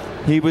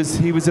 He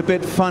was a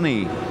bit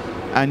funny.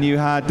 And you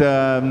had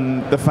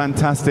the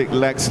fantastic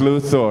Lex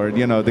Luthor,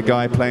 you know, the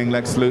guy playing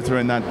Lex Luthor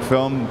in that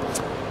film,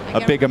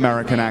 a big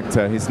American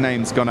actor. His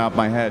name's gone out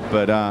my head,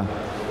 but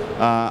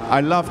I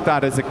loved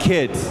that as a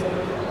kid.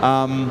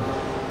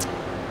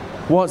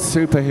 What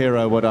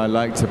superhero would I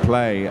like to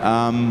play?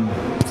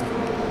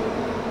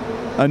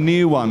 A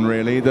new one,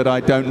 really, that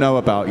I don't know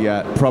about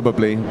yet,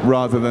 probably,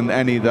 rather than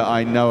any that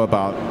I know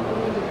about.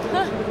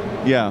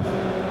 Yeah.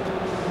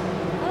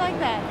 I like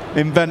that.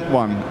 Invent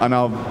one, and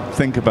I'll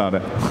think about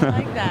it. I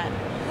like that.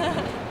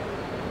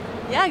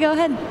 Yeah, go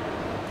ahead.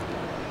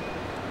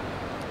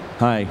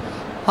 Hi.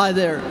 Hi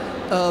there.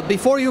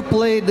 Before you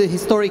played the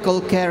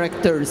historical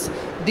characters,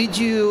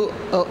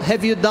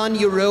 have you done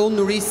your own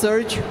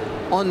research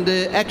on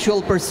the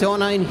actual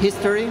persona in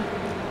history?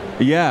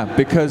 Yeah,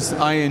 because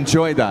I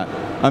enjoy that.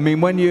 I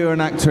mean, when you're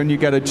an actor and you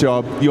get a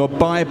job, your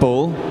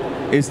Bible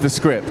is the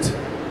script.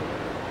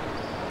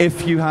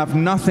 If you have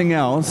nothing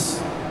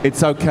else,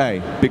 it's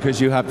okay,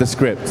 because you have the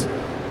script.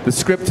 The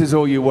script is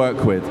all you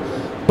work with.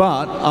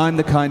 But I'm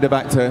the kind of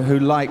actor who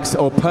likes,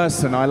 or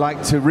person, I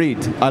like to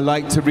read. I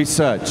like to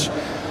research.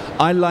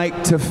 I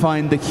like to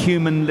find the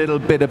human little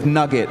bit of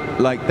nugget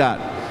like that.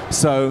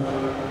 So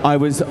I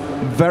was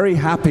very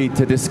happy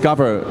to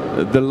discover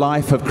the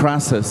life of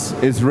Crassus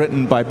is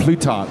written by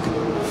Plutarch.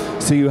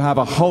 So you have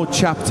a whole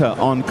chapter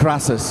on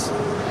Crassus,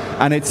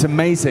 and it's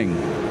amazing.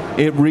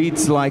 It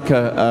reads like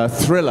a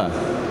thriller,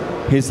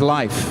 his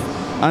life,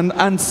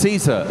 and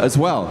Caesar as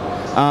well.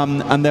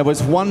 And there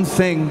was one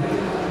thing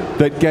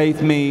that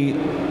gave me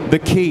the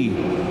key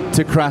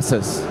to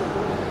Crassus,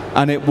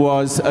 and it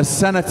was a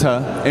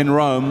senator in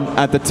Rome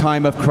at the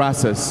time of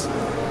Crassus.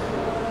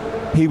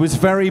 He was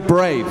very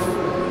brave,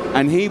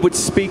 and he would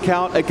speak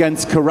out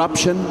against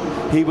corruption.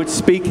 He would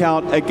speak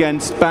out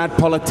against bad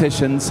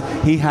politicians.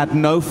 He had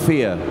no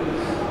fear,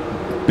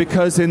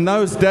 because in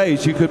those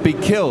days you could be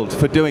killed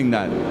for doing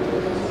that.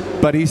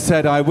 But he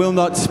said, I will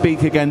not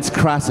speak against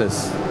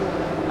Crassus.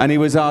 And he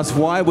was asked,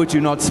 why would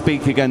you not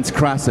speak against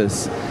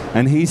Crassus?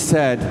 And he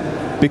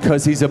said,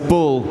 because he's a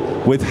bull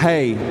with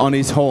hay on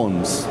his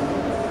horns.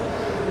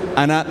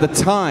 And at the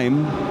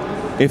time,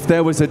 if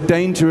there was a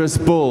dangerous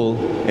bull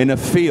in a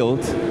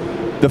field,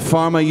 the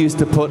farmer used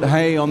to put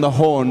hay on the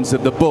horns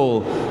of the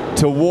bull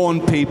to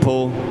warn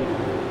people,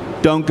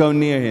 don't go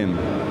near him.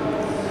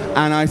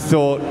 And I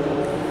thought,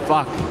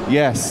 fuck,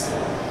 yes,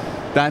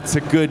 that's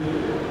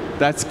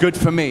good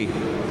for me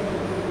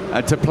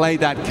to play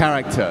that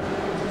character.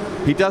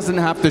 He doesn't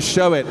have to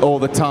show it all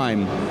the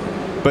time,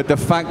 but the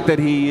fact that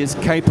he is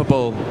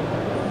capable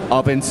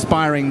of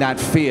inspiring that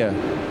fear,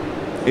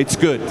 it's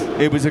good.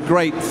 It was a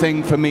great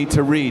thing for me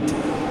to read.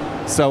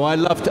 So I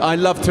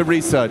love to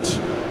research.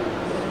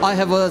 I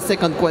have a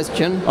second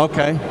question.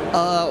 Okay.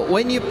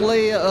 When you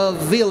play a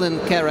villain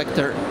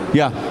character,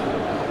 yeah,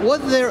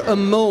 was there a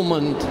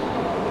moment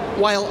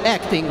while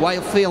acting,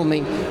 while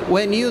filming,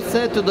 when you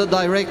said to the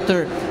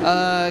director,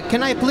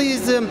 can I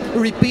please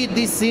repeat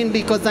this scene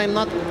because I'm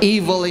not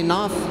evil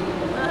enough?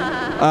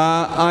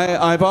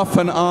 I've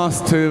often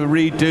asked to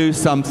redo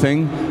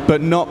something,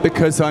 but not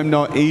because I'm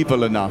not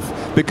evil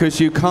enough. Because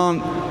you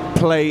can't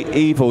play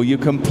evil. You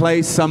can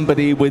play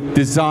somebody with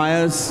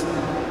desires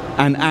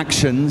and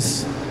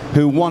actions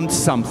who want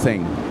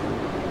something.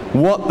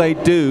 What they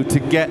do to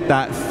get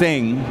that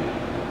thing,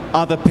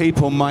 other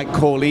people might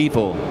call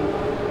evil.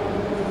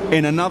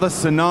 In another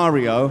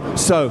scenario,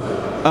 so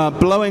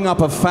blowing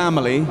up a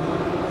family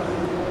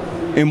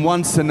in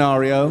one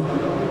scenario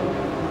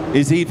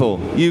is evil.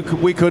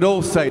 We could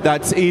all say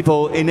that's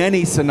evil in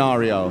any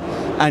scenario.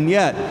 And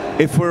yet,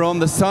 if we're on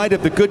the side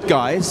of the good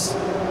guys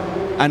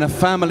and a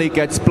family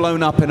gets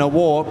blown up in a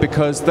war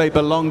because they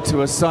belong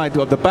to a side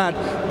of the bad,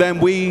 then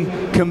we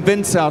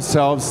convince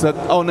ourselves that,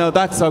 oh no,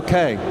 that's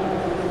okay.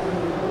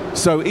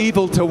 So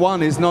evil to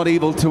one is not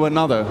evil to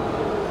another.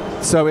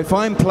 So if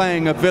I'm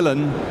playing a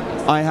villain,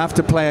 I have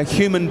to play a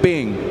human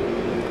being.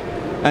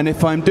 And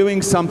if I'm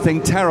doing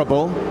something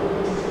terrible,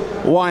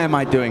 why am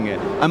I doing it?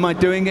 Am I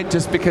doing it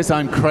just because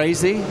I'm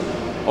crazy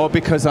or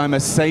because I'm a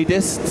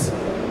sadist?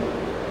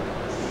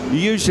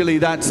 Usually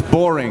that's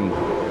boring.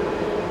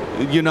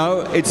 You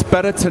know, it's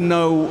better to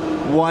know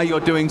why you're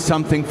doing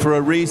something for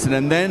a reason,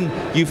 and then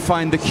you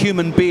find the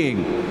human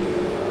being,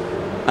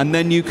 and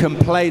then you can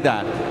play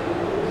that.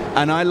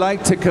 And I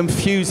like to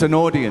confuse an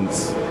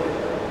audience.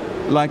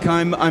 Like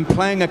I'm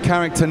playing a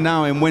character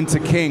now in Winter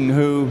King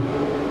who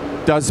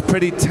does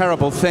pretty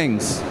terrible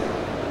things,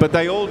 but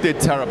they all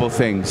did terrible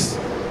things.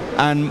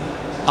 And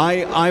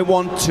I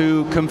want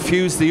to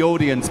confuse the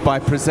audience by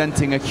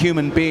presenting a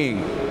human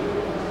being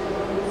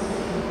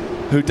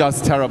who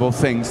does terrible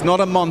things, not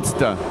a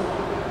monster,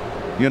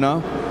 you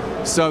know?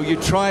 So you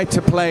try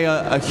to play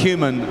a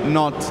human,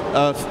 not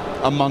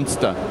a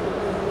monster.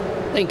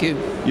 Thank you.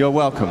 You're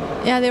welcome.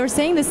 Yeah, they were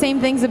saying the same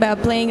things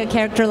about playing a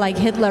character like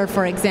Hitler,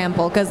 for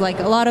example, because like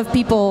a lot of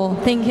people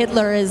think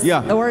Hitler is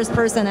the worst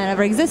person that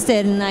ever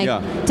existed, and I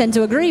tend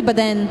to agree. But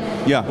then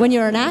when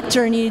you're an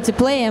actor and you need to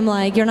play him,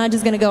 like you're not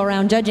just going to go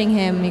around judging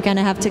him. You kind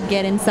of have to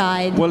get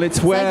inside. Well,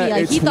 it's where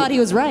like, he thought he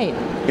was right.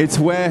 It's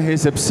where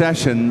his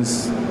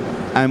obsessions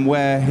and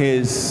where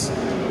his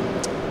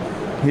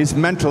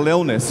mental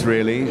illness,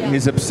 really,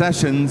 his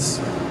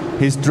obsessions,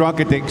 his drug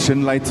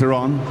addiction later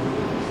on.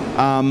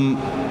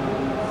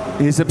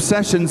 His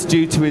obsessions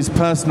due to his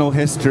personal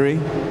history,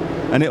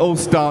 and it all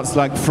starts,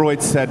 like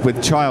Freud said,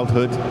 with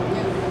childhood.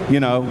 You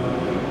know,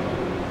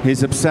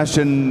 his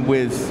obsession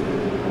with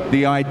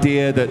the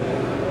idea that,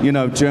 you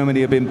know,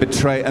 Germany had been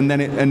betrayed, and then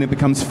it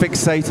becomes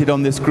fixated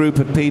on this group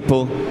of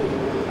people,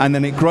 and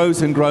then it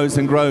grows and grows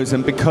and grows,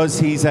 and because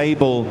he's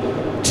able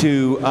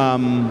to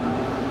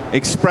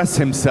express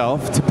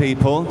himself to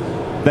people,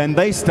 then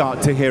they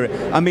start to hear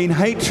it. I mean,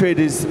 hatred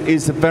is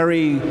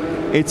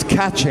it's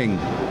catching.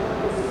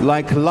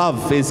 Like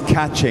love is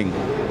catching,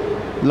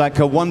 like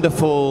a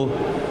wonderful,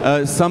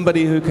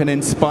 somebody who can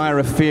inspire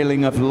a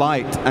feeling of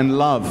light and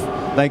love.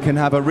 They can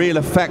have a real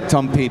effect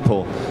on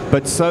people,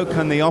 but so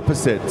can the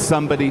opposite,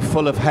 somebody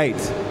full of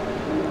hate,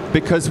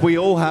 because we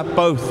all have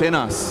both in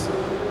us.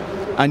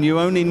 And you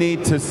only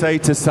need to say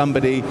to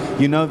somebody,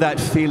 you know that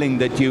feeling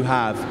that you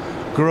have,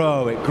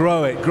 grow it,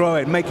 grow it, grow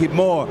it, make it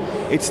more.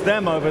 It's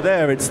them over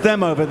there, it's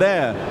them over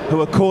there who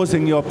are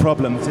causing your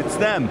problems, it's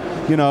them,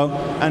 you know,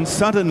 and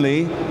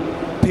suddenly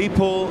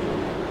people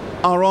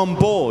are on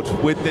board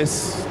with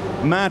this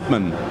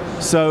madman.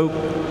 So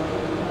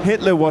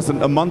Hitler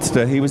wasn't a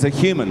monster, he was a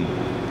human,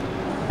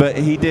 but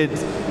he did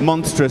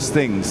monstrous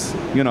things,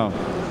 you know.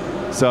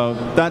 So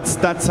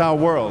that's our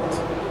world.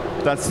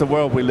 That's the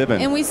world we live in.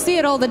 And we see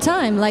it all the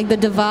time, like the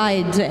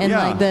divide and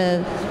like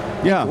the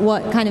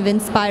what kind of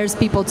inspires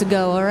people to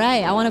go, all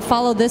right, I want to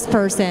follow this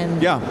person.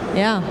 For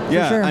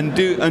sure. and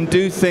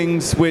do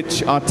things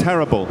which are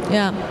terrible.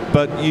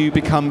 But you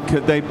become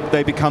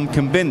they become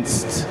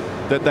convinced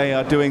that they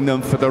are doing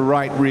them for the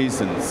right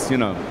reasons, you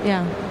know.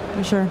 Yeah,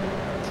 for sure.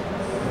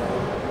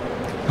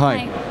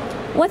 Hi.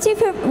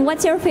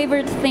 What's your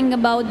favorite thing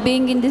about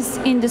being in this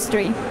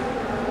industry?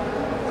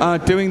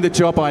 Doing the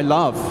job I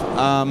love.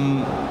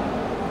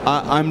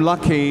 I'm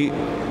lucky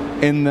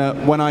in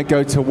that when I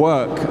go to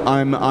work,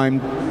 I'm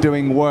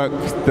doing work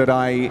that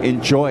I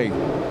enjoy,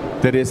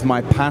 that is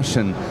my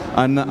passion,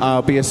 and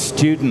I'll be a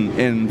student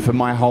in for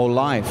my whole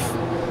life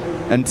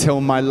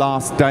until my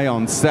last day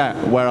on set,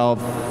 where I'll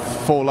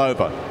fall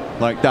over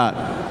like that.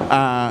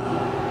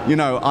 You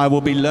know, I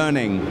will be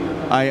learning.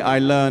 I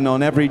learn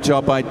on every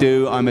job I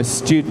do. I'm a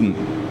student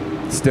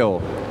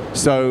still,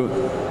 so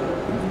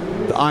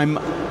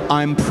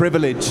I'm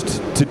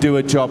privileged to do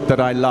a job that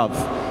I love.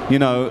 You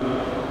know,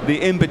 the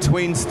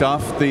in-between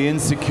stuff, the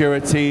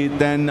insecurity,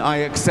 then I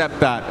accept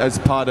that as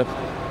part of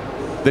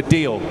the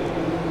deal,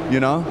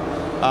 you know?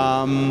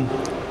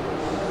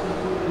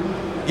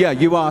 Yeah,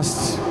 you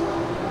asked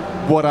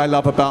what I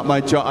love about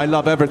my job. I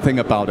love everything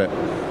about it.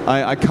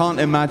 I can't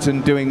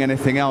imagine doing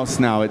anything else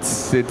now.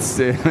 It's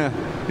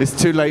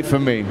too late for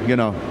me, you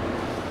know?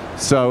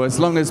 So as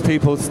long as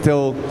people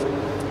still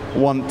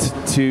want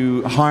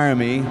to hire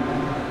me,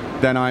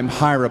 then I'm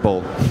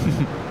hireable.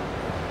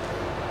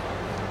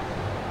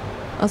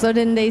 Also,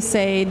 didn't they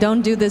say,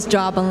 don't do this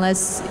job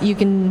unless you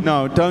can...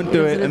 No, don't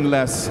do it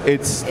unless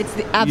it's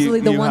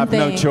absolutely the one thing.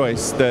 You have no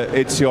choice, that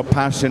it's your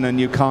passion and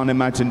you can't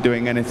imagine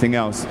doing anything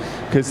else,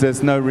 because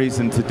there's no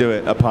reason to do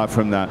it apart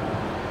from that,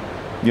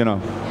 you know.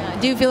 Yeah.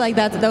 Do you feel like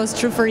that was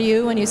true for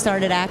you when you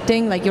started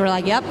acting? Like you were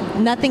like, yep,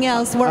 nothing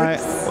else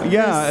works?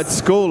 At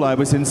school, I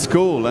was in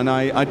school, and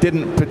I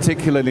didn't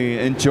particularly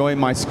enjoy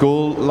my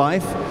school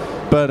life,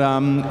 but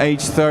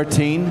age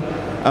 13,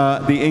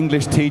 the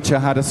English teacher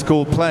had a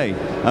school play,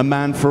 A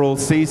Man for All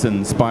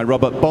Seasons by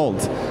Robert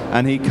Bolt,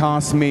 and he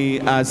cast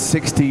me as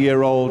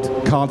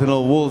 60-year-old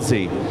Cardinal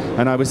Wolsey,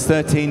 and I was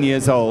 13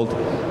 years old,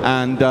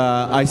 and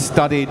I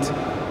studied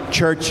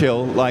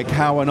Churchill, like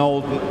how an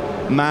old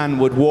man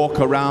would walk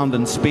around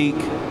and speak,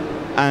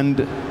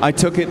 and I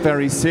took it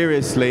very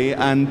seriously,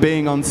 and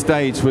being on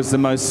stage was the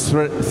most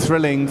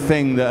thrilling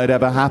thing that had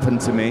ever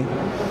happened to me.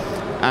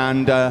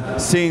 And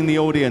seeing the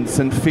audience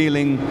and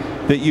feeling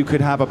that you could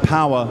have a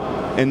power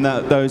in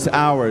those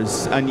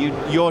hours, and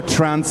you're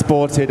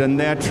transported and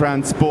they're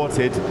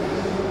transported,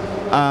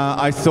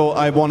 I thought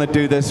I want to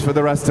do this for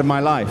the rest of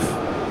my life.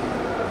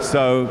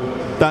 So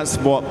that's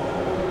what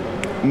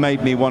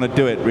made me want to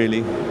do it,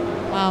 really.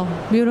 Wow,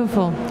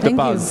 beautiful. Thank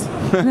you.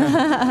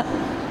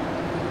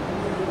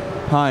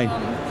 Hi.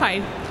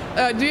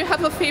 Hi. Do you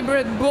have a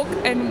favorite book,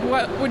 and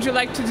what would you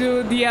like to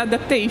do the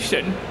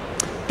adaptation?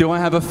 Do I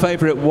have a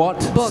favorite what?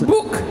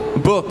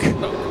 Book.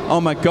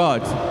 Oh my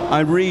God.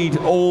 I read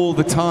all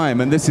the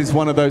time, and this is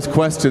one of those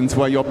questions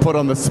where you're put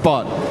on the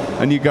spot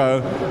and you go,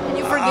 and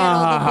you forget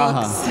all the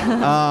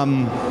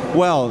books.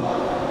 Well,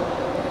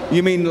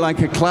 you mean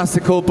like a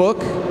classical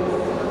book?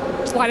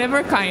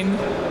 Whatever kind.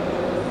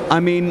 I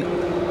mean,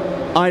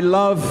 I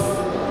love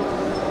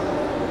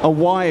a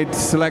wide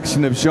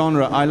selection of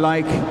genre. I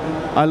like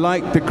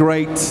the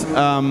great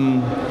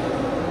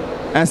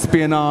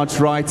espionage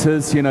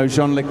writers, you know,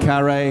 Jean Le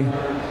Carré.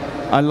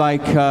 I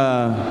like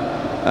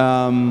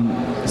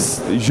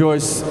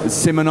Georges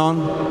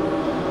Simenon.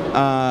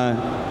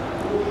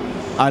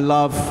 I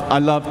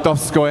love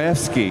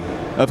Dostoevsky,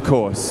 of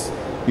course.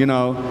 You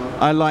know,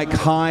 I like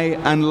high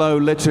and low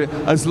literature.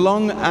 As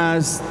long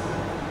as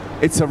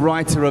it's a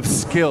writer of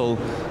skill,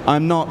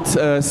 I'm not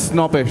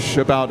snobbish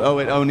about, oh,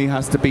 it only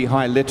has to be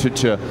high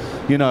literature,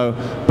 you know.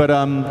 But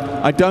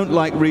I don't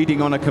like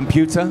reading on a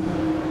computer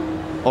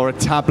or a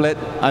tablet.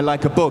 I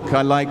like a book.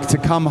 I like to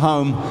come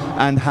home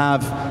and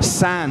have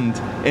sand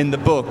in the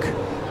book.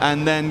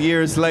 And then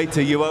years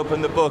later, you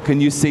open the book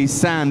and you see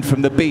sand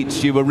from the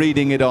beach you were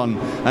reading it on,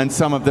 and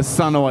some of the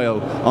sun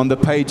oil on the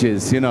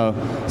pages, you know.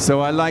 So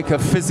I like a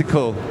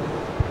physical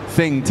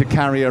thing to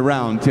carry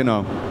around, you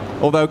know.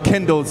 Although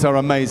Kindles are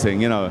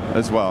amazing, you know,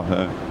 as well.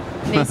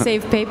 They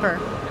save paper.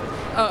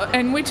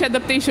 And which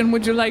adaptation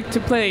would you like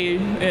to play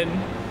in?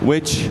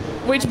 Which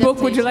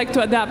book would you like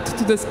to adapt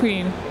to the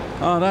screen?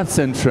 Oh, that's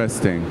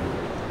interesting.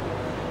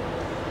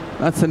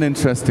 That's an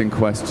interesting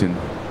question.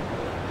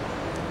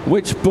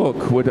 Which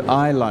book would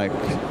I like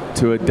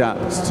to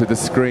adapt to the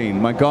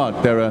screen? My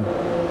God, there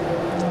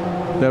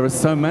are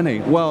so many.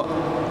 Well,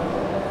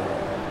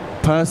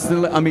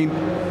 personally, I mean,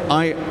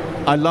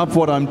 I love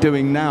what I'm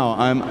doing now.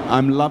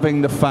 I'm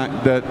loving the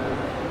fact that,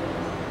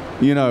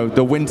 you know,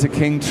 the Winter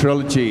King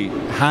trilogy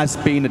has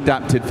been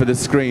adapted for the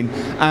screen,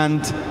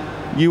 and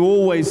you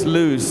always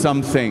lose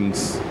some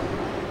things.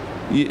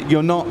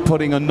 You're not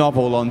putting a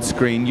novel on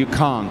screen, you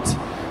can't.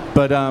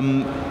 But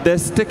they're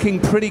sticking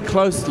pretty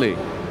closely.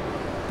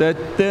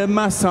 They're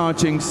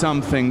massaging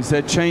some things,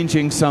 they're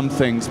changing some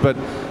things, but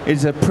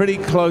it's a pretty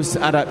close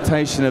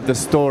adaptation of the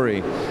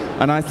story.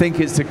 And I think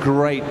it's a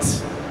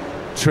great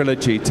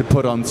trilogy to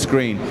put on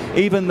screen.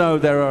 Even though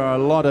there are a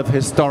lot of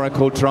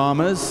historical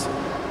dramas,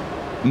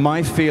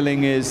 my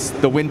feeling is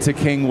The Winter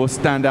King will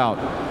stand out.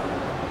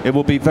 It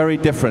will be very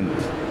different.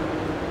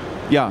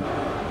 Yeah.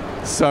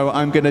 So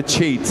I'm going to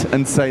cheat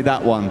and say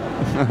that one.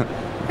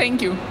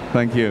 Thank you.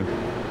 Thank you.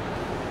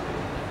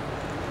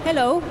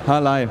 Hello.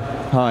 Hello.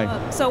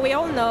 Hi. So we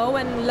all know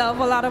and love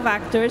a lot of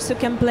actors who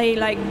can play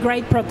like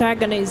great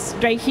protagonists,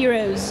 great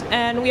heroes,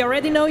 and we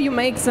already know you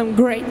make some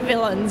great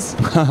villains.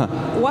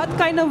 What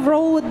kind of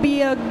role would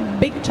be a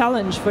big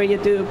challenge for you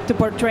to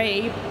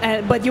portray,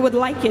 but you would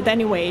like it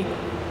anyway?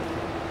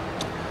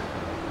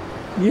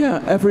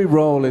 Yeah, every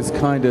role is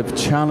kind of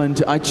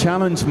challenge. I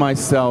challenge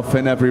myself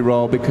in every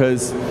role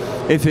because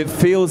if it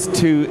feels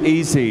too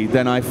easy,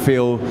 then I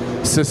feel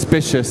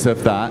suspicious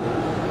of that.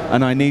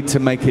 And I need to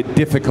make it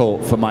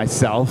difficult for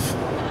myself.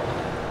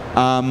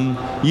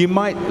 You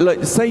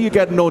might, say you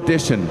get an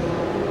audition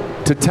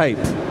to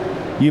tape.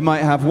 You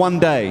might have one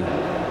day.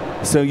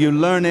 So you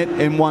learn it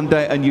in one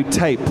day and you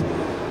tape.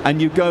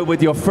 And you go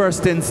with your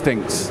first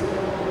instincts.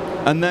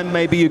 And then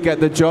maybe you get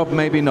the job,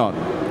 maybe not.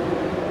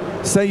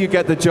 Say you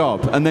get the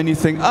job and then you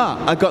think,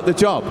 I got the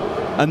job.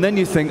 And then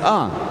you think,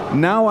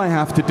 now I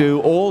have to do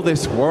all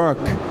this work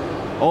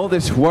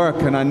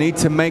and I need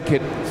to make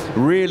it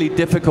really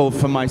difficult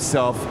for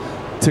myself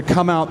to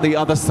come out the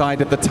other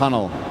side of the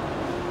tunnel.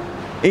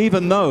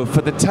 Even though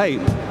for the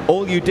tape,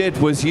 all you did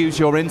was use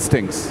your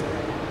instincts.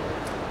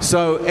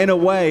 So in a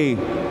way,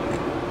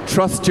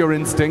 trust your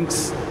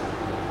instincts,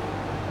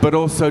 but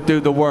also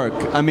do the work.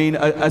 I mean,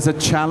 as a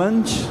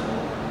challenge,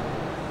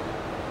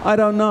 I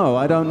don't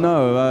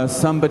know.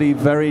 Somebody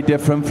very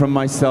different from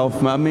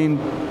myself. I mean,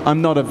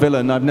 I'm not a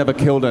villain. I've never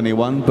killed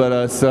anyone,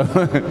 but so,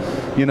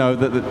 you know,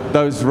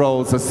 those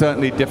roles are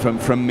certainly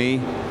different from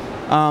me.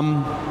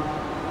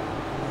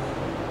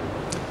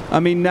 I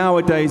mean,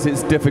 nowadays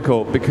it's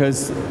difficult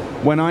because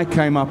when I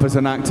came up as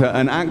an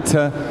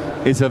actor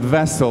is a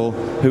vessel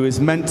who is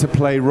meant to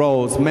play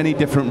roles, many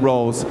different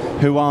roles,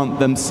 who aren't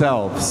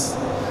themselves.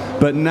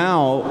 But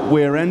now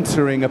we're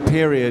entering a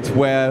period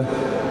where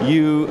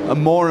you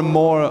more and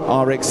more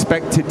are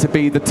expected to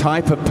be the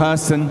type of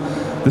person,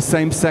 the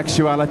same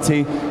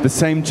sexuality, the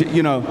same,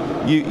 you know,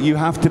 you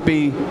have to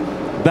be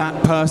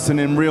that person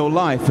in real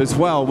life as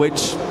well,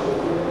 which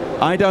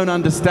I don't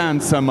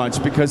understand so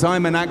much because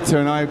I'm an actor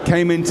and I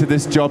came into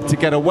this job to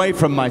get away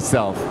from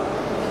myself,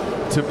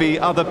 to be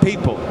other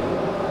people.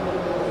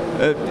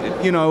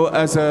 You know,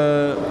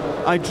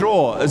 I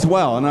draw as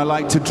well, and I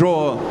like to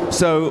draw,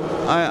 so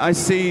I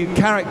see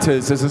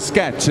characters as a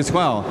sketch as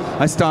well.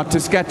 I start to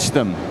sketch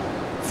them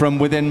from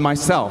within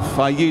myself.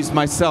 I use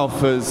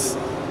myself as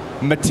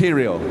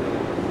material,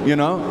 you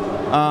know?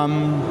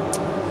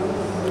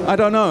 I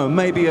don't know,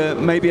 maybe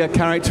a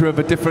character of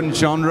a different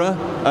genre,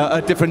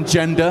 a different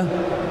gender,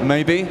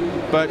 maybe,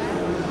 but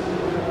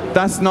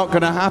that's not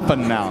going to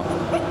happen now.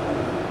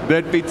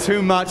 There'd be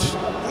too much,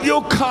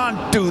 you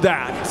can't do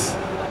that.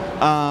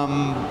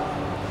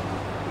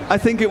 I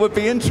think it would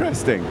be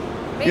interesting,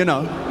 you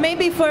know.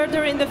 Maybe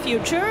further in the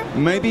future.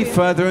 Maybe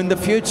further in the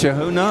future,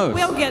 who knows?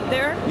 We'll get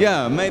there.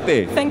 Yeah,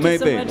 maybe. Thank you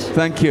so much.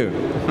 Thank you.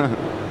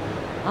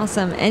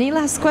 Awesome. Any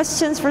last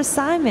questions for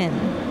Simon?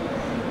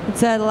 It's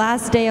the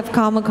last day of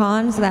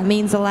Comic-Con, so that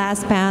means the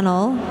last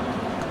panel.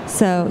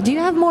 So, do you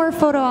have more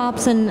photo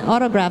ops and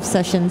autograph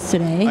sessions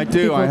today? I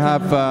do. I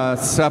have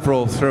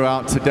several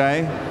throughout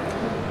today.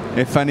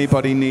 If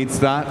anybody needs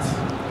that,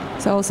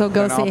 so also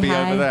go say hi. I'll be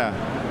over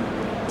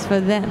there. It's for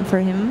them, for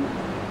him.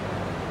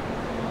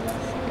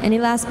 Any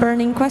last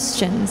burning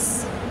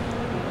questions?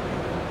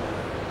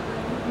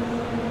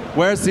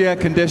 Where's the air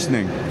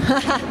conditioning?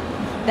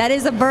 That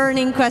is a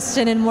burning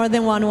question in more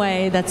than one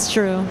way. That's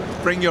true.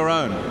 Bring your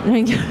own.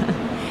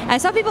 I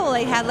saw people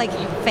like had like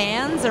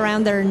fans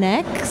around their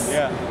necks.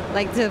 Yeah.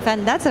 Like to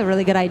fan. That's a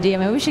really good idea.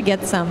 Maybe we should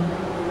get some.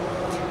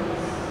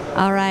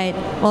 All right.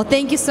 Well,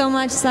 thank you so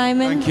much,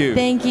 Simon. Thank you.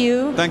 Thank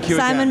you. Thank you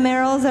Simon again.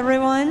 Merrells,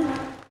 everyone.